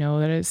so I know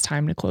that it's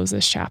time to close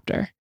this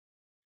chapter.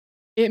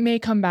 It may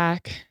come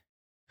back.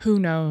 Who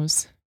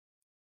knows?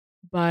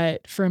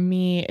 But for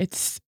me,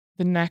 it's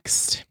the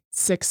next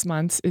 6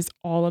 months is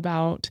all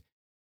about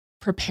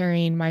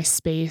preparing my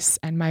space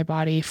and my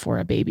body for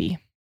a baby.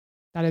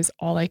 That is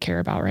all I care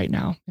about right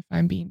now, if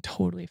I'm being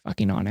totally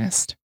fucking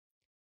honest.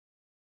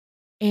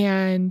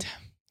 And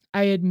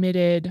I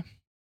admitted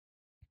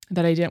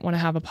that I didn't want to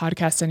have a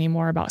podcast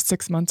anymore about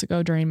 6 months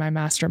ago during my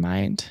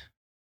mastermind.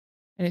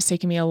 And it's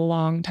taken me a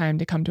long time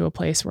to come to a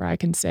place where I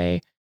can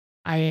say,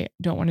 I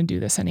don't want to do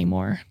this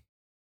anymore.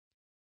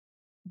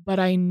 But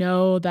I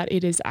know that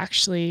it is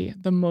actually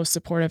the most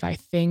supportive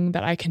thing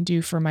that I can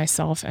do for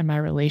myself and my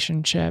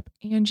relationship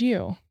and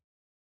you.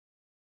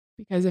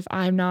 Because if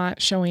I'm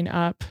not showing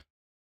up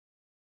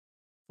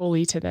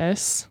fully to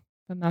this,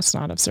 then that's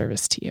not of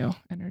service to you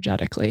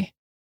energetically.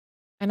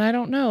 And I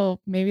don't know,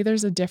 maybe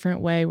there's a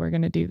different way we're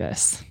going to do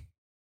this.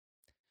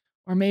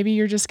 Or maybe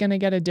you're just going to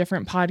get a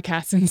different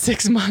podcast in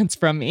 6 months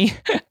from me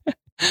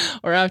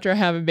or after I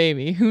have a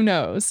baby. Who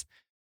knows?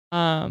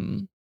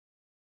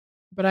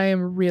 But I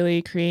am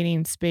really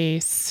creating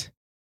space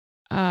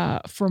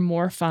for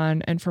more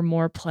fun and for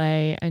more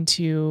play and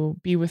to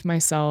be with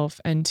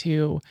myself and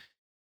to,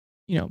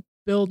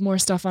 build more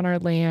stuff on our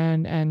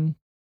land and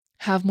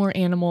have more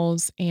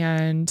animals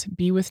and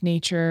be with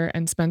nature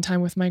and spend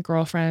time with my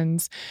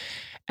girlfriends.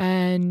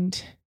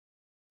 And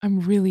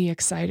I'm really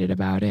excited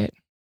about it.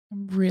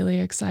 I'm really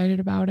excited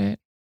about it.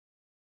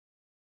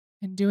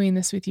 And doing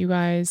this with you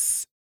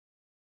guys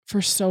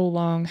for so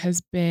long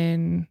has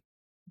been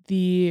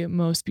the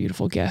most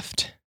beautiful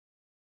gift.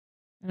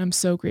 And I'm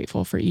so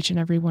grateful for each and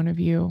every one of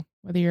you,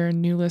 whether you're a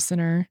new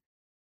listener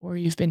or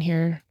you've been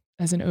here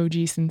as an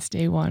OG since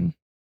day one.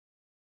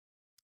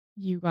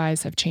 You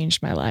guys have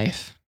changed my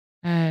life.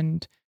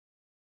 And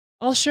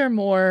I'll share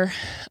more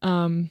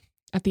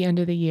at the end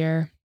of the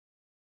year.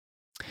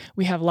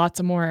 We have lots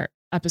of more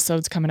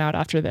episodes coming out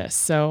after this,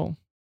 so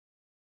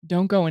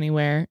don't go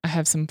anywhere. I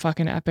have some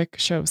fucking epic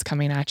shows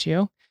coming at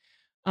you.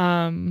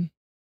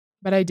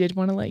 But I did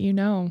want to let you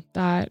know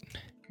that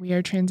we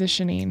are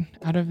transitioning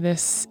out of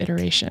this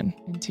iteration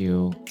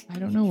into, I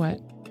don't know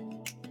what.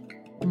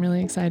 I'm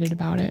really excited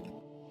about it.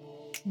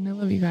 And I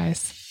love you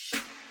guys.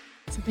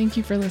 So thank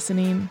you for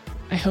listening.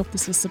 I hope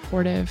this was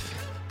supportive.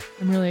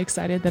 I'm really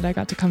excited that I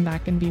got to come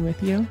back and be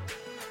with you.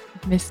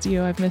 I've missed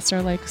you. I've missed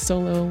our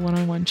solo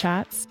one-on-one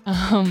chats.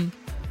 And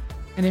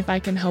if I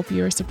can help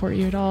you or support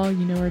you at all,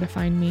 you know where to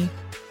find me.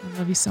 I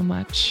love you so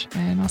much,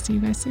 and I'll see you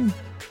guys soon.